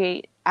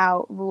negotiate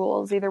out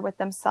rules either with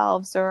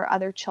themselves or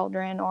other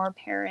children or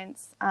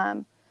parents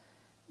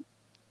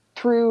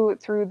through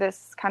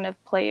this kind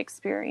of play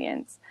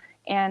experience.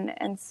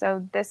 And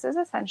so this is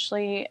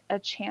essentially a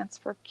chance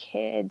for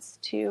kids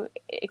to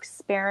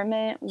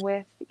experiment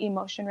with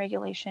emotion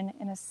regulation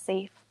in a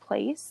safe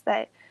place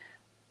that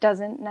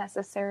doesn't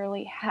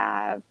necessarily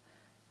have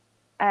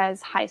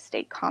as high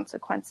stake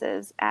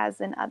consequences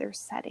as in other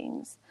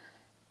settings.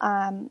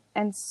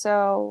 And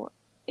so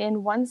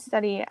in one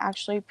study,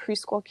 actually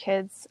preschool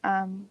kids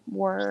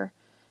were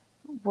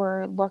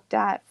looked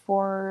at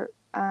for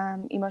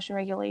emotion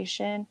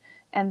regulation,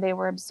 and they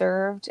were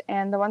observed.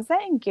 And the ones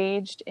that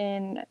engaged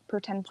in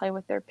pretend play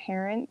with their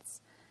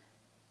parents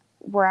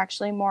were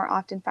actually more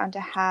often found to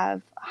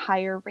have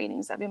higher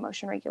ratings of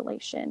emotion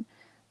regulation.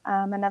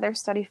 Another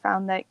study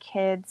found that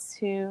kids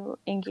who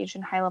engaged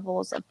in high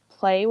levels of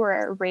play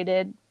were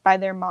rated by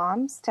their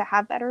moms to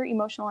have better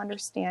emotional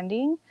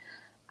understanding.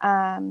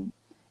 And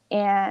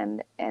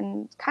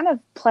kind of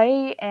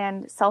play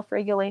and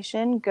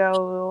self-regulation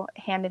go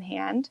hand in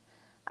hand,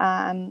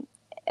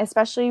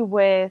 especially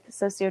with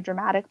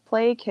sociodramatic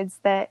play. Kids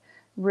that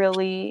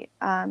really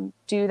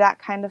do that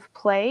kind of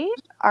play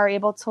are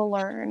able to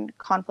learn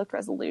conflict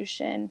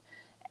resolution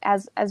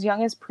as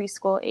young as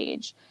preschool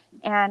age.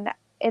 And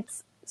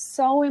it's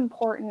so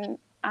important,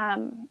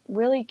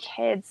 really,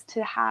 kids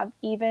to have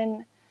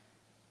even,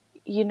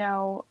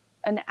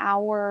 an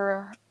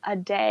hour a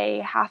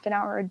day, half an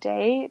hour a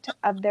day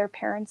of their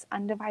parents'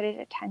 undivided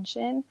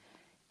attention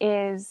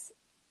is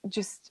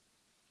just,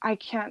 I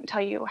can't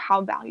tell you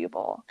how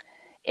valuable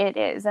it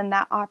is. And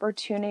that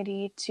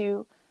opportunity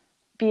to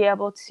be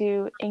able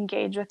to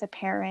engage with a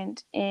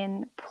parent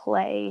in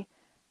play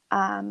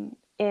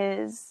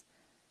is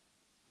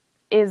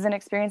an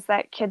experience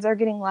that kids are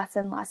getting less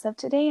and less of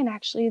today. And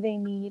actually they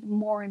need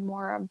more and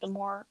more of the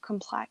more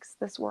complex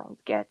this world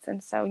gets.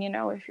 And so,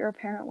 if you're a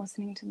parent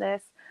listening to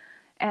this,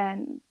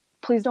 and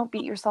please don't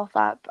beat yourself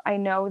up. I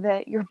know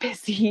that you're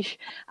busy.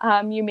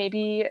 You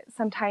maybe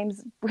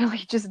sometimes really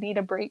just need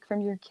a break from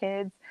your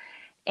kids.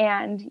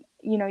 And,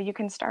 you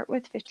can start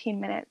with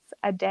 15 minutes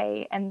a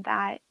day. And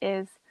that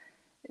is,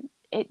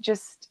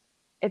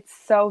 it's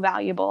so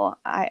valuable.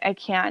 I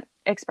can't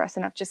express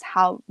enough just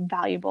how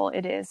valuable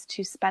it is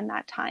to spend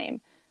that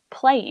time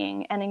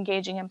playing and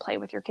engaging in play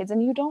with your kids.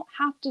 And you don't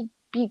have to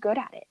be good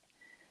at it.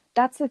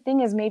 That's the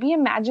thing, is maybe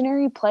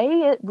imaginary play,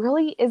 it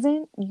really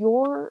isn't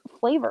your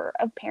flavor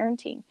of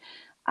parenting.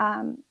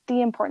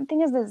 The important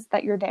thing is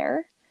that you're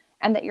there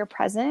and that you're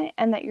present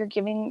and that you're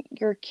giving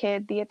your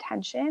kid the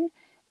attention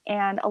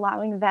and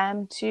allowing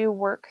them to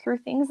work through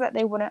things that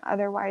they wouldn't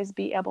otherwise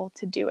be able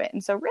to do it.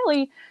 And so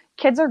really,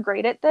 kids are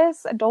great at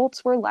this.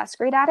 Adults were less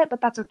great at it,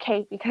 but that's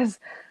okay, because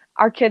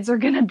our kids are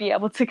going to be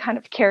able to kind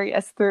of carry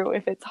us through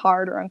if it's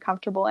hard or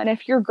uncomfortable. And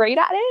if you're great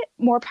at it,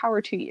 more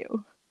power to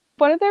you.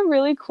 One of the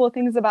really cool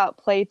things about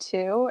play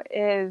too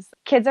is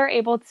kids are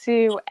able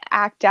to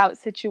act out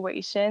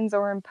situations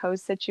or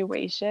impose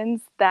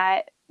situations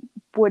that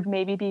would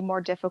maybe be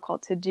more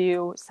difficult to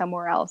do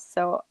somewhere else.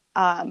 So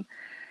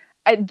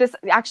this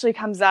actually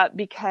comes up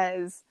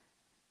because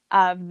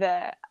of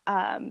the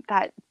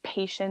that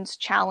patience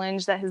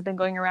challenge that has been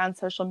going around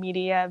social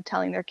media, of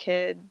telling your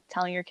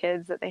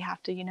kids that they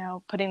have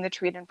to, putting the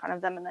treat in front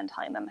of them and then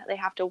telling them they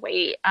have to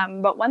wait.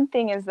 But one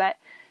thing is that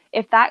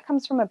if that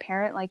comes from a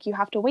parent, like you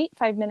have to wait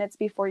 5 minutes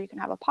before you can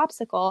have a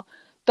popsicle,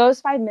 those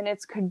 5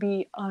 minutes could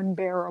be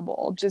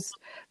unbearable, just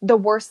the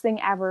worst thing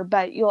ever.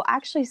 But you'll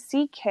actually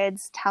see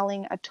kids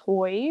telling a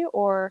toy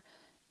or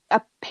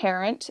a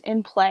parent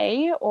in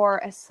play or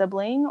a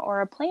sibling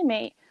or a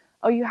playmate,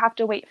 oh, you have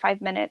to wait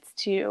 5 minutes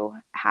to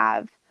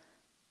have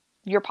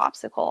your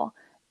popsicle.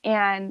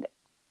 And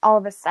all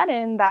of a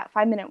sudden, that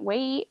 5-minute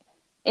wait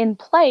in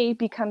play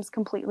becomes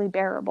completely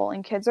bearable.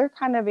 And kids are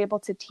kind of able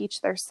to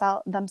teach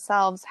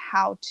themselves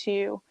how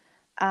to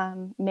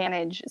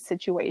manage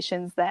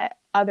situations that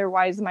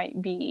otherwise might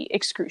be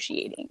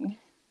excruciating.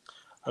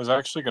 I was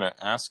actually going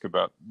to ask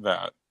about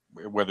that,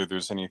 whether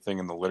there's anything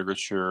in the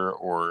literature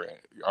or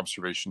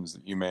observations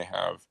that you may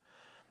have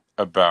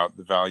about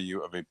the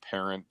value of a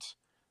parent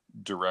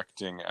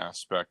directing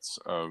aspects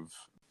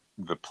of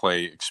the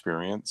play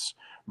experience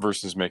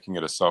versus making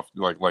it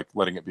like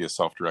letting it be a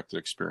self-directed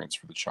experience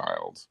for the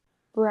child.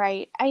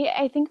 Right.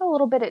 I think a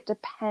little bit it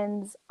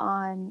depends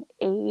on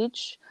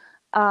age.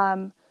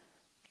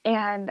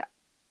 And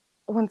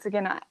once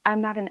again,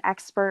 I'm not an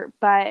expert,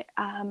 but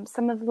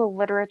some of the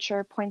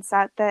literature points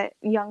out that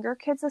younger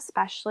kids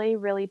especially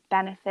really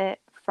benefit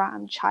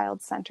from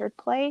child-centered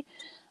play.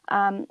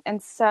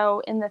 And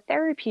so in the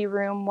therapy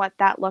room, what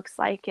that looks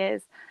like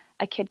is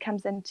a kid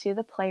comes into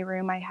the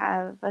playroom. I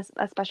have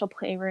a special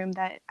playroom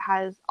that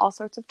has all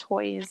sorts of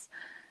toys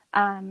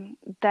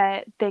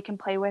that they can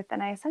play with.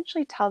 And I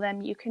essentially tell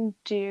them, you can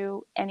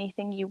do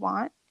anything you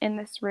want in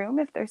this room.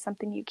 If there's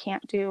something you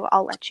can't do,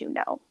 I'll let you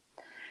know.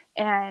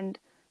 And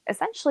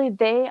essentially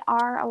they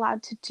are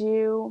allowed to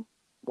do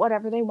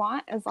whatever they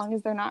want as long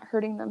as they're not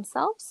hurting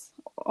themselves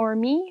or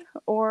me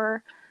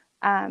or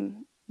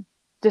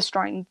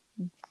destroying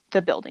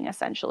the building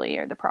essentially,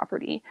 or the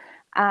property.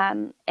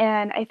 And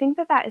I think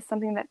that is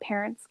something that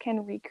parents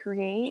can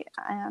recreate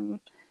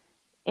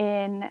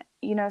in,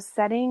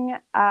 setting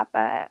up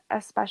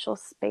a special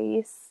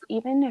space,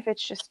 even if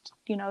it's just,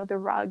 the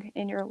rug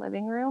in your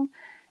living room,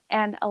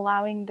 and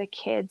allowing the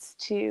kids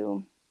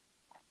to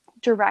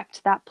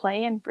direct that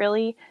play. And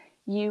really,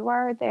 you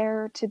are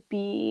there to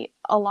be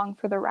along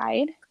for the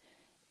ride.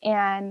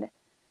 And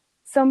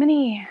so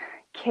many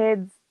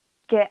kids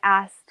get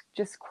asked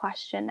just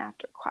question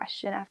after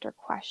question after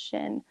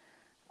question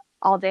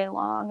all day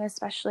long,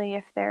 especially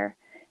if they're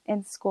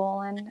in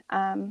school.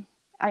 And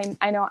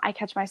I know I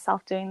catch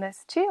myself doing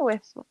this too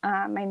with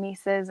my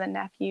nieces and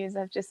nephews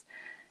of just,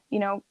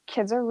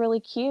 kids are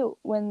really cute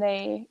when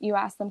you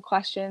ask them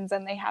questions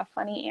and they have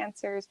funny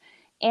answers.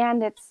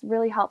 And it's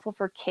really helpful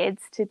for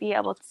kids to be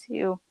able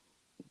to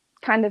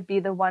kind of be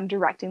the one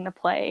directing the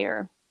play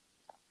or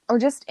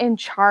just in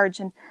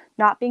charge and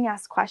not being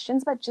asked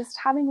questions, but just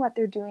having what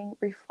they're doing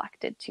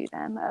reflected to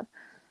them of,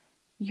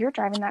 you're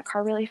driving that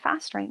car really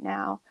fast right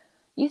now.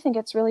 You think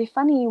it's really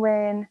funny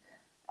when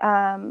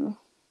the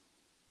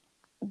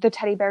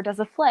teddy bear does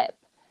a flip.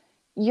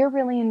 You're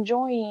really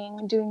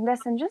enjoying doing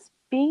this, and just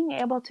being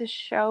able to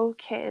show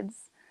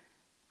kids,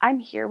 I'm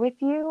here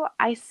with you.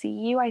 I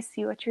see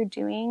what you're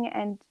doing,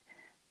 and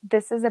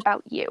this is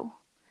about you.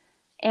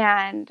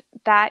 And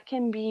that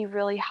can be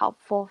really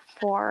helpful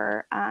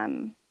for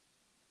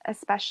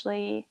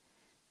especially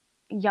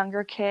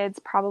younger kids,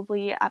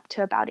 probably up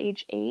to about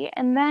age 8.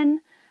 And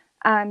then,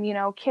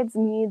 kids'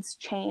 needs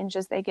change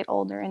as they get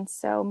older. And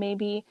so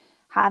maybe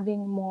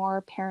having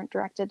more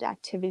parent-directed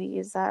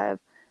activities of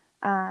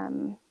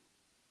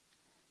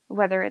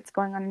whether it's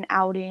going on an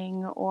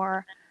outing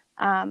or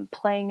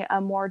playing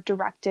a more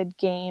directed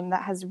game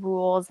that has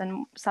rules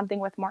and something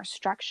with more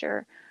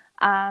structure.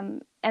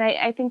 And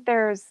I think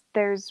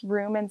there's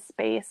room and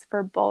space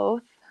for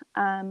both.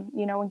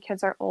 When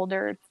kids are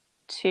older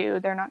too,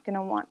 they're not going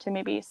to want to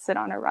maybe sit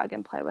on a rug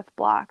and play with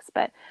blocks,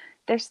 but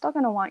they're still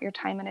going to want your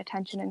time and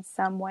attention in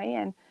some way.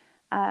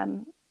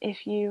 And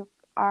if you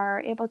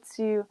are able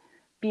to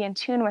be in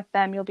tune with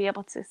them, you'll be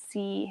able to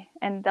see,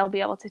 and they'll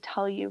be able to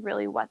tell you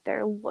really what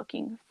they're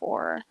looking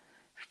for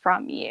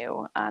from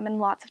you. And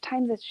lots of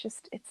times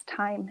it's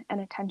time and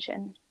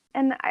attention.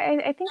 And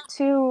I think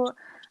too,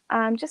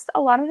 just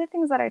a lot of the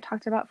things that I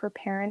talked about for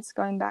parents,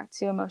 going back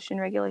to emotion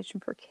regulation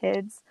for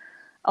kids,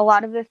 a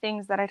lot of the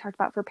things that I talked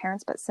about for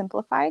parents but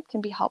simplified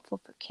can be helpful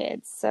for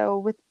kids. So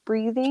with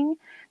breathing,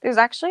 there's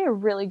actually a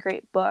really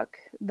great book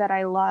that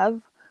I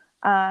love.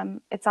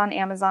 It's on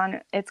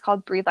Amazon. It's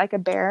called Breathe Like a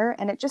Bear,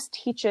 and it just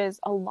teaches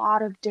a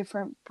lot of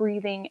different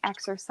breathing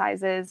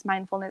exercises,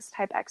 mindfulness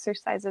type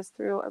exercises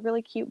through a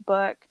really cute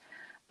book.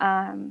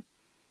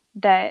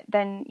 That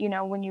then,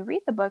 when you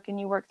read the book and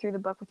you work through the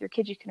book with your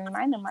kids, you can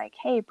remind them like,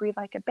 hey, breathe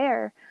like a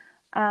bear.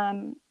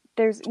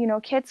 There's,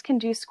 kids can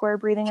do square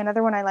breathing.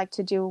 Another one I like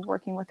to do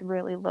working with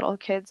really little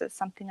kids is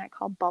something I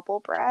call bubble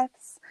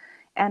breaths.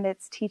 And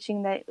it's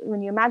teaching that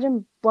when you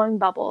imagine blowing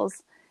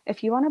bubbles,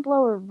 if you want to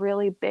blow a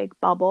really big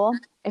bubble,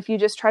 if you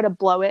just try to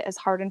blow it as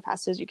hard and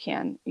fast as you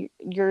can,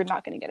 you're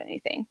not going to get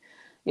anything.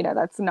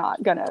 That's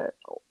not gonna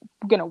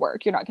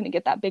work. You're not going to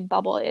get that big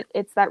bubble.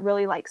 It's that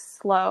really like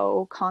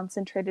slow,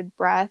 concentrated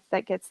breath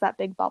that gets that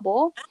big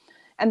bubble.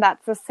 And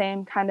that's the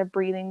same kind of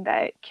breathing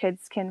that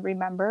kids can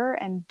remember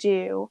and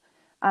do.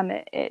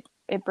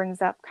 It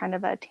brings up kind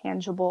of a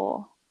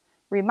tangible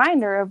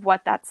reminder of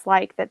what that's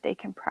like that they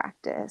can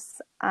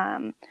practice.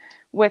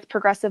 With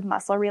progressive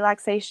muscle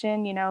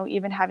relaxation,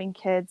 even having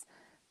kids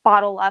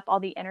bottle up all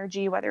the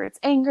energy, whether it's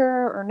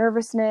anger or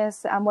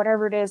nervousness,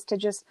 whatever it is, to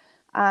just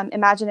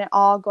imagine it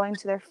all going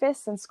to their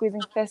fists and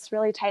squeezing fists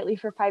really tightly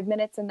for 5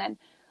 minutes and then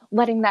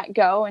letting that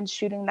go and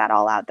shooting that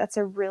all out. That's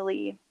a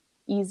really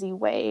easy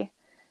way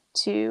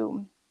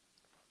to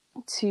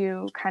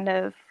kind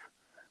of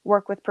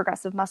work with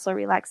progressive muscle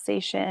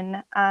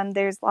relaxation.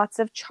 There's lots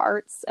of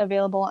charts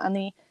available on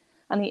the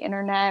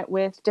internet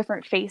with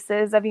different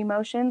faces of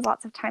emotions.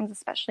 Lots of times,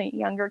 especially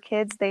younger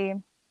kids, they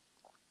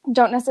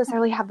don't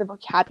necessarily have the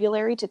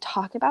vocabulary to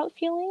talk about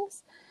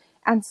feelings.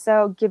 And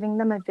so giving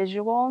them a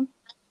visual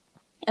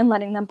and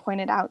letting them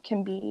point it out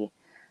can be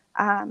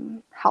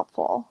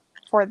helpful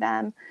for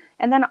them.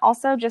 And then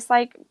also, just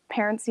like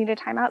parents need a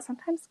timeout,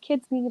 sometimes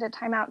kids need a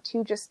timeout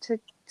too, just to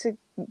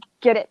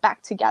get it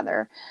back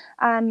together.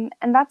 And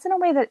that's in a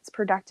way that's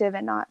productive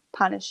and not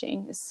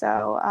punishing.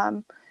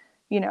 So,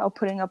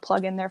 putting a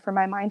plug in there for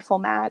my mindful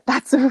mat,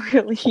 that's a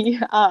really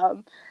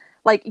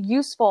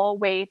useful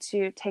way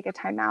to take a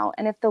timeout.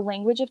 And if the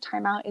language of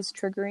timeout is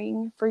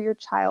triggering for your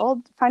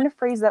child, find a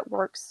phrase that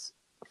works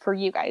for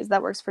you guys,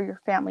 that works for your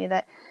family,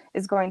 that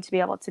is going to be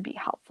able to be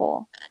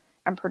helpful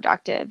and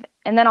productive.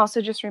 And then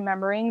also just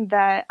remembering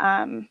that,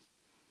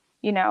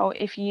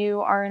 if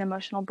you are an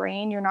emotional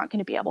brain, you're not going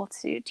to be able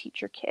to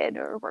teach your kid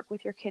or work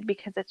with your kid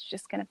because it's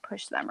just going to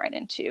push them right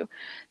into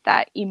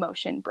that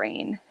emotion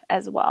brain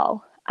as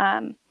well.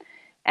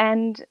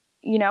 And,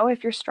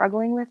 if you're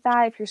struggling with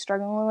that, if you're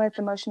struggling with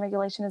emotion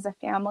regulation as a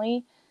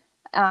family,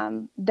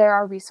 there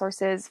are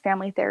resources.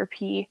 Family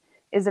therapy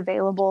is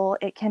available.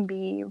 It can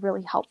be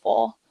really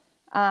helpful.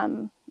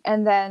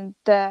 And then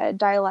the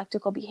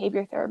dialectical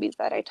behavior therapies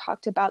that I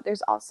talked about,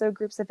 there's also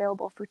groups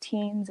available for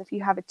teens. If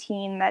you have a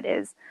teen that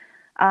is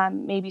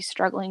maybe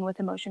struggling with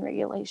emotion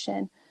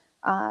regulation.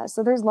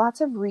 So there's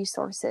lots of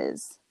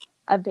resources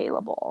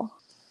available.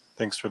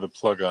 Thanks for the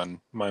plug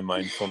on my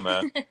mindful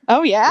mat.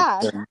 Oh,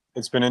 yeah.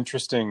 It's been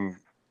interesting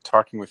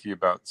talking with you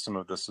about some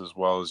of this, as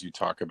well as you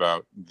talk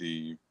about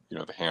the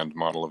hand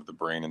model of the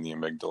brain and the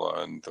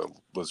amygdala and the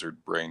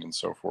lizard brain and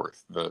so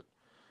forth, that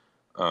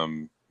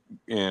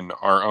in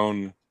our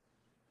own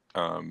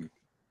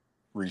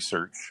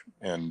research,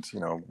 and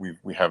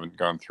we haven't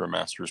gone through a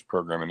master's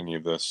program in any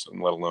of this,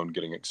 and let alone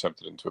getting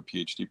accepted into a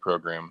PhD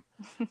program.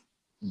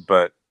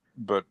 but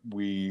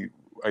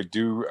I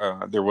do.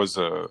 There was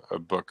a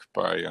book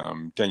by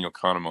Daniel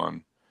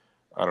Kahneman.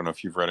 I don't know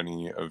if you've read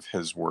any of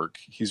his work.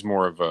 He's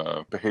more of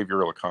a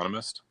behavioral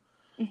economist,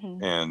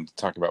 Mm-hmm. and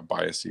talk about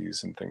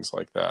biases and things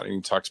like that. And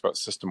he talks about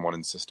system 1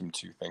 and system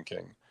 2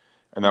 thinking.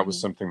 And that was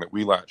something that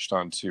we latched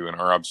onto in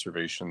our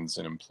observations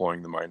in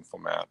employing the mindful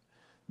mat,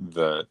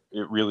 that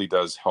it really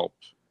does help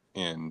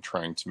in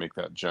trying to make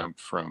that jump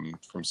from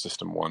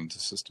system 1 to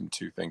system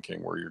 2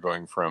 thinking, where you're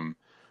going from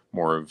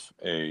more of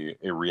a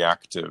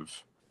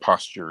reactive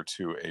posture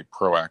to a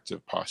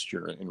proactive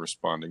posture in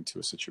responding to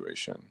a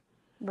situation.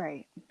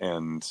 Right.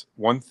 And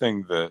one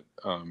thing that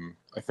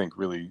I think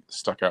really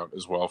stuck out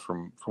as well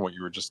from what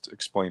you were just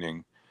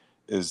explaining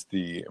is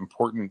the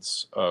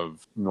importance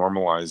of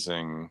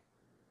normalizing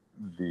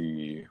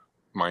the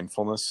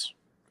mindfulness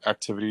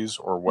activities,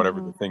 or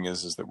whatever the thing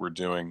is that we're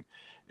doing.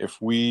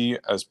 If we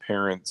as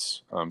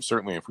parents,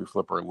 certainly if we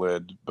flip our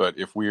lid, but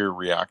if we are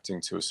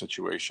reacting to a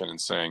situation and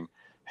saying,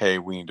 hey,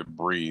 we need to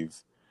breathe,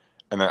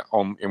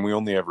 and we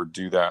only ever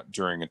do that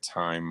during a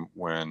time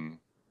when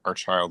our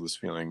child is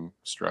feeling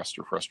stressed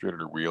or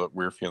frustrated, or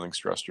we're feeling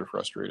stressed or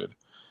frustrated.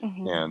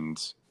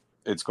 And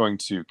it's going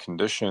to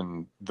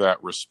condition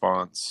that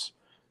response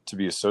to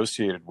be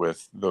associated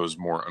with those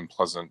more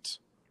unpleasant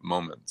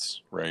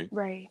moments, right?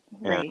 Right.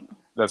 And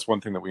that's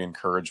one thing that we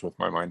encourage with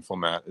My Mindful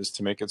Mat, is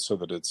to make it so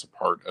that it's a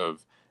part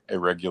of a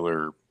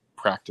regular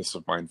practice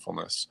of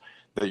mindfulness,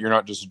 that you're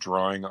not just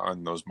drawing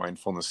on those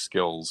mindfulness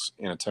skills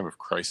in a time of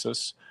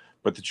crisis,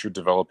 but that you're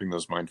developing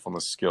those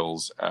mindfulness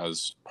skills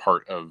as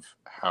part of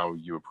how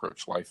you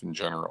approach life in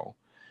general.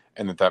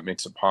 And that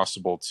makes it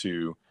possible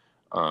to,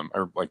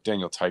 or like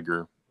Daniel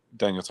Tiger's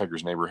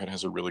Neighborhood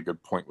has a really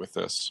good point with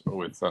this,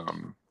 with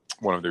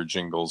one of their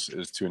jingles,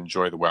 is to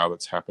enjoy the wow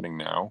that's happening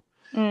now.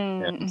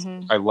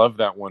 And I love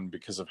that one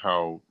because of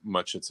how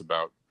much it's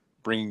about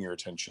bringing your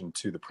attention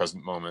to the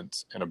present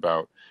moment, and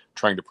about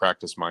trying to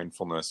practice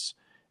mindfulness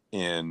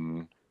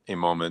in a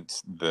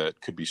moment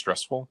that could be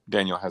stressful.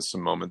 Daniel has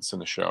some moments in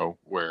the show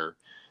where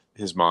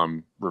his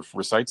mom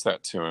recites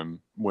that to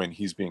him when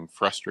he's being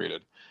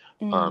frustrated.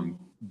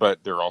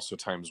 But there are also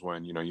times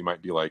when, you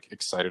might be like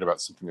excited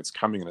about something that's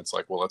coming, and it's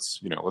like, well,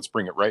 let's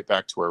bring it right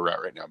back to where we're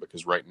at right now,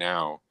 because right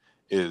now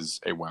is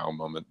a wow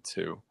moment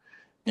too.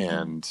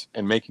 And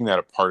making that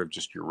a part of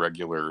just your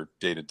regular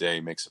day-to-day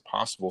makes it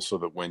possible, so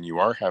that when you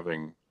are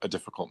having a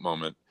difficult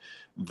moment,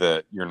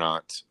 that you're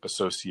not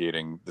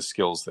associating the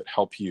skills that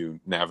help you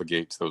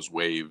navigate those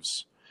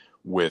waves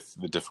with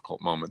the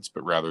difficult moments,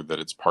 but rather that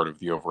it's part of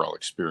the overall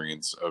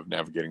experience of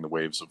navigating the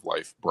waves of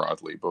life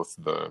broadly, both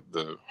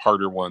the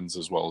harder ones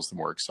as well as the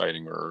more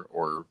exciting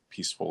or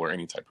peaceful, or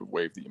any type of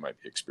wave that you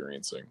might be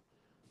experiencing.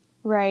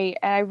 Right.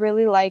 And I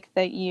really like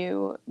that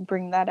you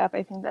bring that up.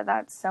 I think that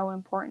that's so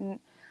important.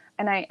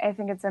 And I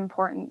think it's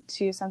important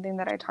too. Something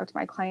that I talk to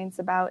my clients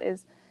about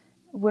is,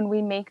 when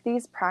we make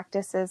these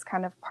practices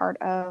kind of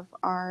part of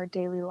our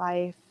daily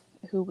life,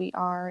 who we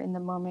are in the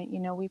moment,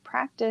 we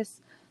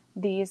practice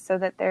these so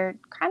that they're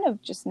kind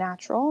of just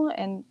natural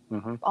and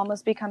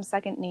almost become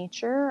second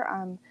nature,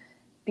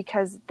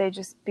 because they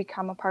just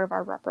become a part of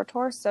our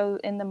repertoire. So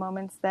in the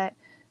moments that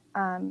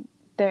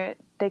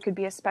they could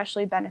be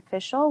especially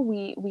beneficial,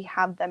 we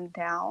have them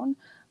down.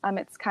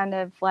 It's kind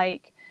of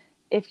like,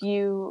 if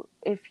you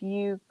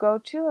go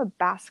to a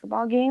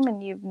basketball game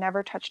and you've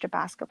never touched a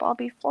basketball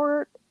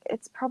before,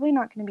 it's probably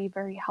not going to be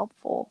very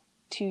helpful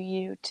to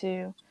you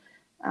to,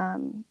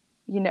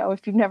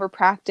 if you've never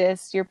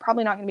practiced, you're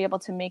probably not going to be able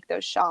to make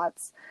those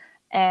shots.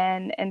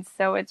 And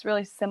so it's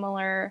really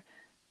similar,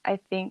 I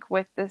think,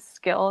 with the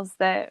skills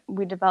that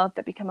we develop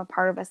that become a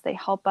part of us. They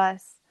help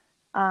us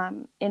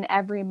in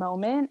every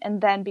moment.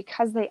 And then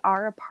because they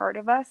are a part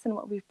of us and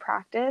what we've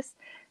practiced,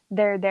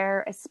 they're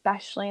there,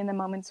 especially in the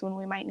moments when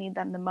we might need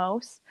them the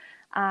most.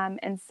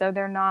 And so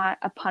they're not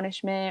a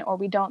punishment, or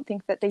we don't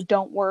think that they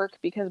don't work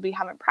because we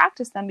haven't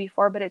practiced them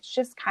before, but it's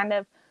just kind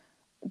of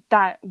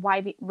that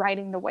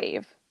riding the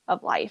wave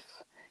of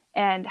life,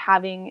 and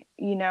having,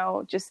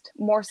 just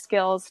more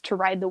skills to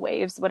ride the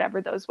waves,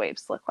 whatever those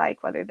waves look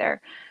like, whether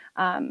they're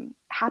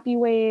happy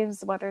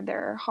waves, whether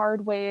they're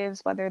hard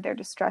waves, whether they're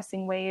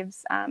distressing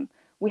waves.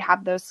 We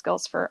have those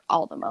skills for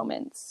all the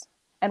moments,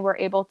 and we're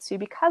able to,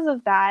 because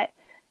of that,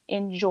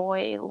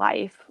 enjoy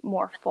life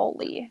more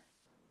fully.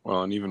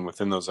 Well, and even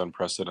within those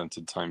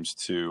unprecedented times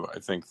too, I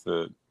think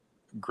that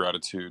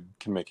gratitude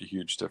can make a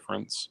huge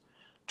difference.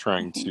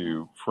 Trying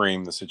to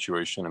frame the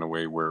situation in a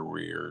way where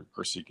we are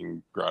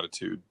seeking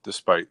gratitude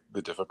despite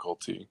the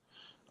difficulty,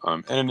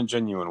 and in a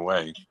genuine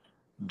way,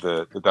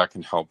 that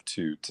can help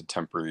to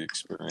temper the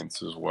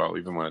experience as well,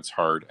 even when it's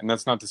hard. And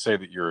that's not to say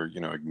that you're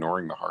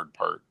ignoring the hard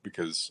part,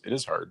 because it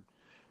is hard,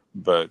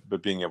 but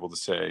being able to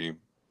say,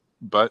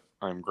 but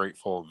I'm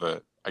grateful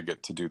that I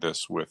get to do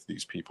this with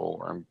these people,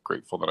 or I'm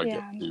grateful that I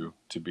get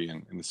to be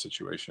in this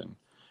situation.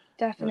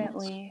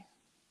 Definitely.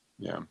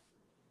 And, yeah.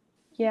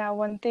 Yeah,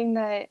 one thing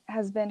that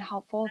has been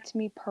helpful to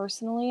me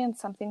personally and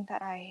something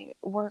that I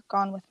work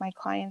on with my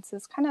clients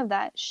is kind of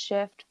that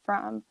shift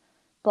from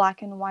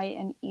black and white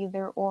and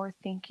either or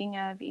thinking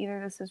of either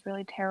this is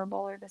really terrible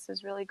or this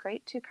is really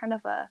great to kind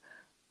of a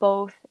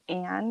both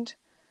and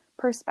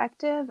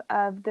perspective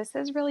of this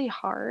is really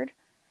hard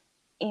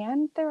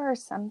and there are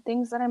some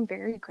things that I'm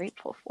very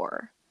grateful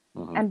for.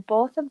 And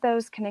both of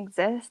those can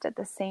exist at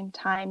the same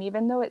time,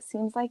 even though it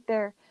seems like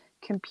they're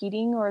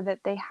competing or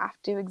that they have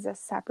to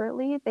exist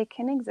separately, they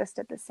can exist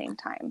at the same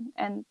time.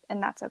 And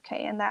that's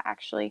okay. And that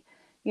actually,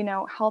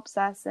 helps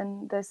us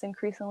in this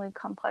increasingly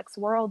complex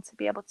world to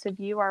be able to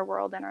view our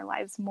world and our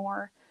lives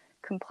more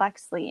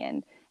complexly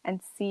and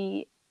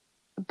see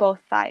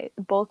both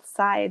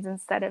sides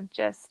instead of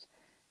just,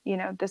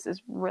 this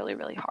is really,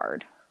 really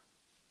hard.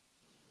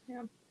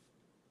 Yeah.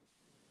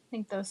 I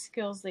think those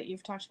skills that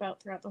you've talked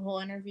about throughout the whole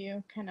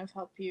interview kind of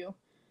help you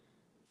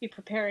be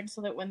prepared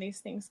so that when these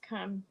things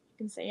come, you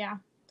can say, yeah,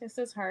 this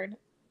is hard,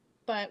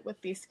 but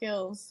with these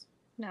skills,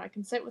 now I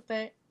can sit with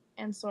it,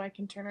 and so I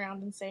can turn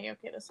around and say,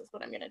 okay, this is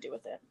what I'm going to do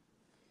with it.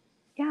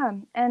 Yeah,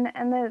 and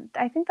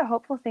I think the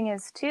hopeful thing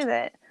is too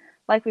that,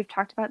 like we've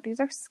talked about, these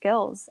are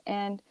skills,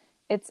 and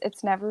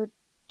it's never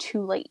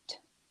too late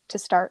to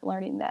start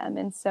learning them.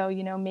 And so,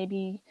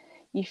 maybe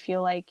you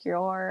feel like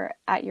you're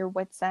at your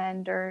wit's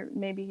end, or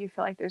maybe you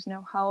feel like there's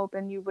no hope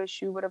and you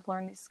wish you would have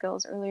learned these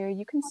skills earlier.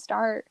 You can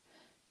start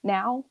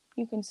now.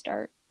 You can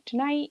start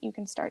tonight. You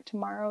can start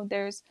tomorrow.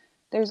 There's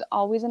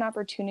always an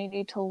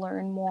opportunity to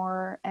learn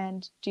more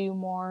and do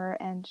more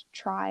and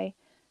try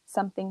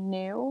something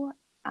new.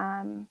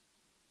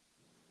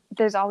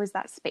 There's always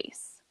that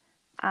space.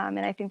 And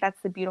I think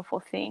that's the beautiful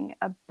thing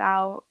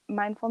about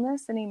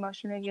mindfulness and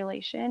emotion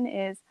regulation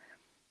is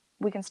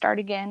we can start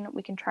again,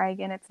 we can try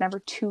again. It's never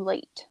too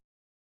late.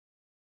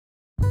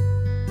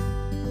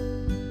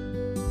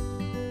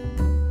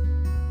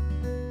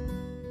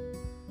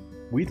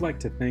 We'd like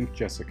to thank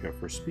Jessica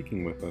for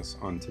speaking with us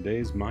on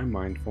today's My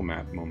Mindful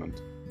Mat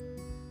moment.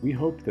 We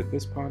hope that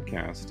this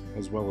podcast,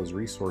 as well as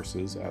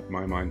resources at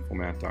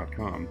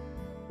mymindfulmat.com,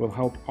 will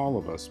help all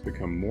of us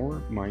become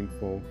more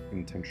mindful,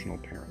 intentional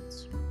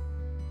parents.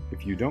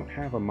 If you don't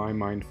have a My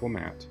Mindful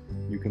Mat,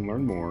 you can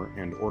learn more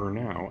and order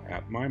now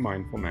at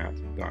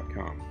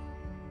mymindfulmat.com.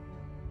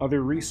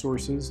 Other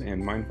resources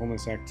and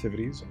mindfulness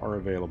activities are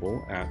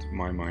available at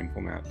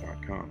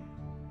mymindfulmat.com.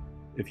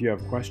 If you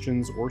have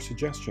questions or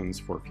suggestions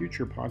for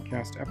future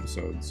podcast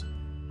episodes,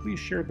 please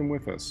share them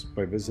with us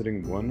by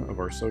visiting one of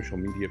our social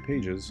media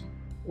pages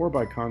or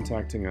by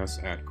contacting us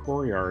at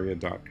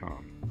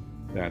coriaria.com.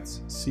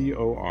 That's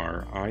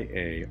CORIARIA.com.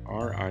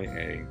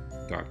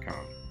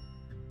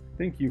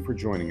 Thank you for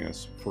joining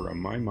us for a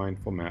My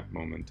Mindful Mat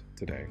moment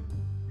today.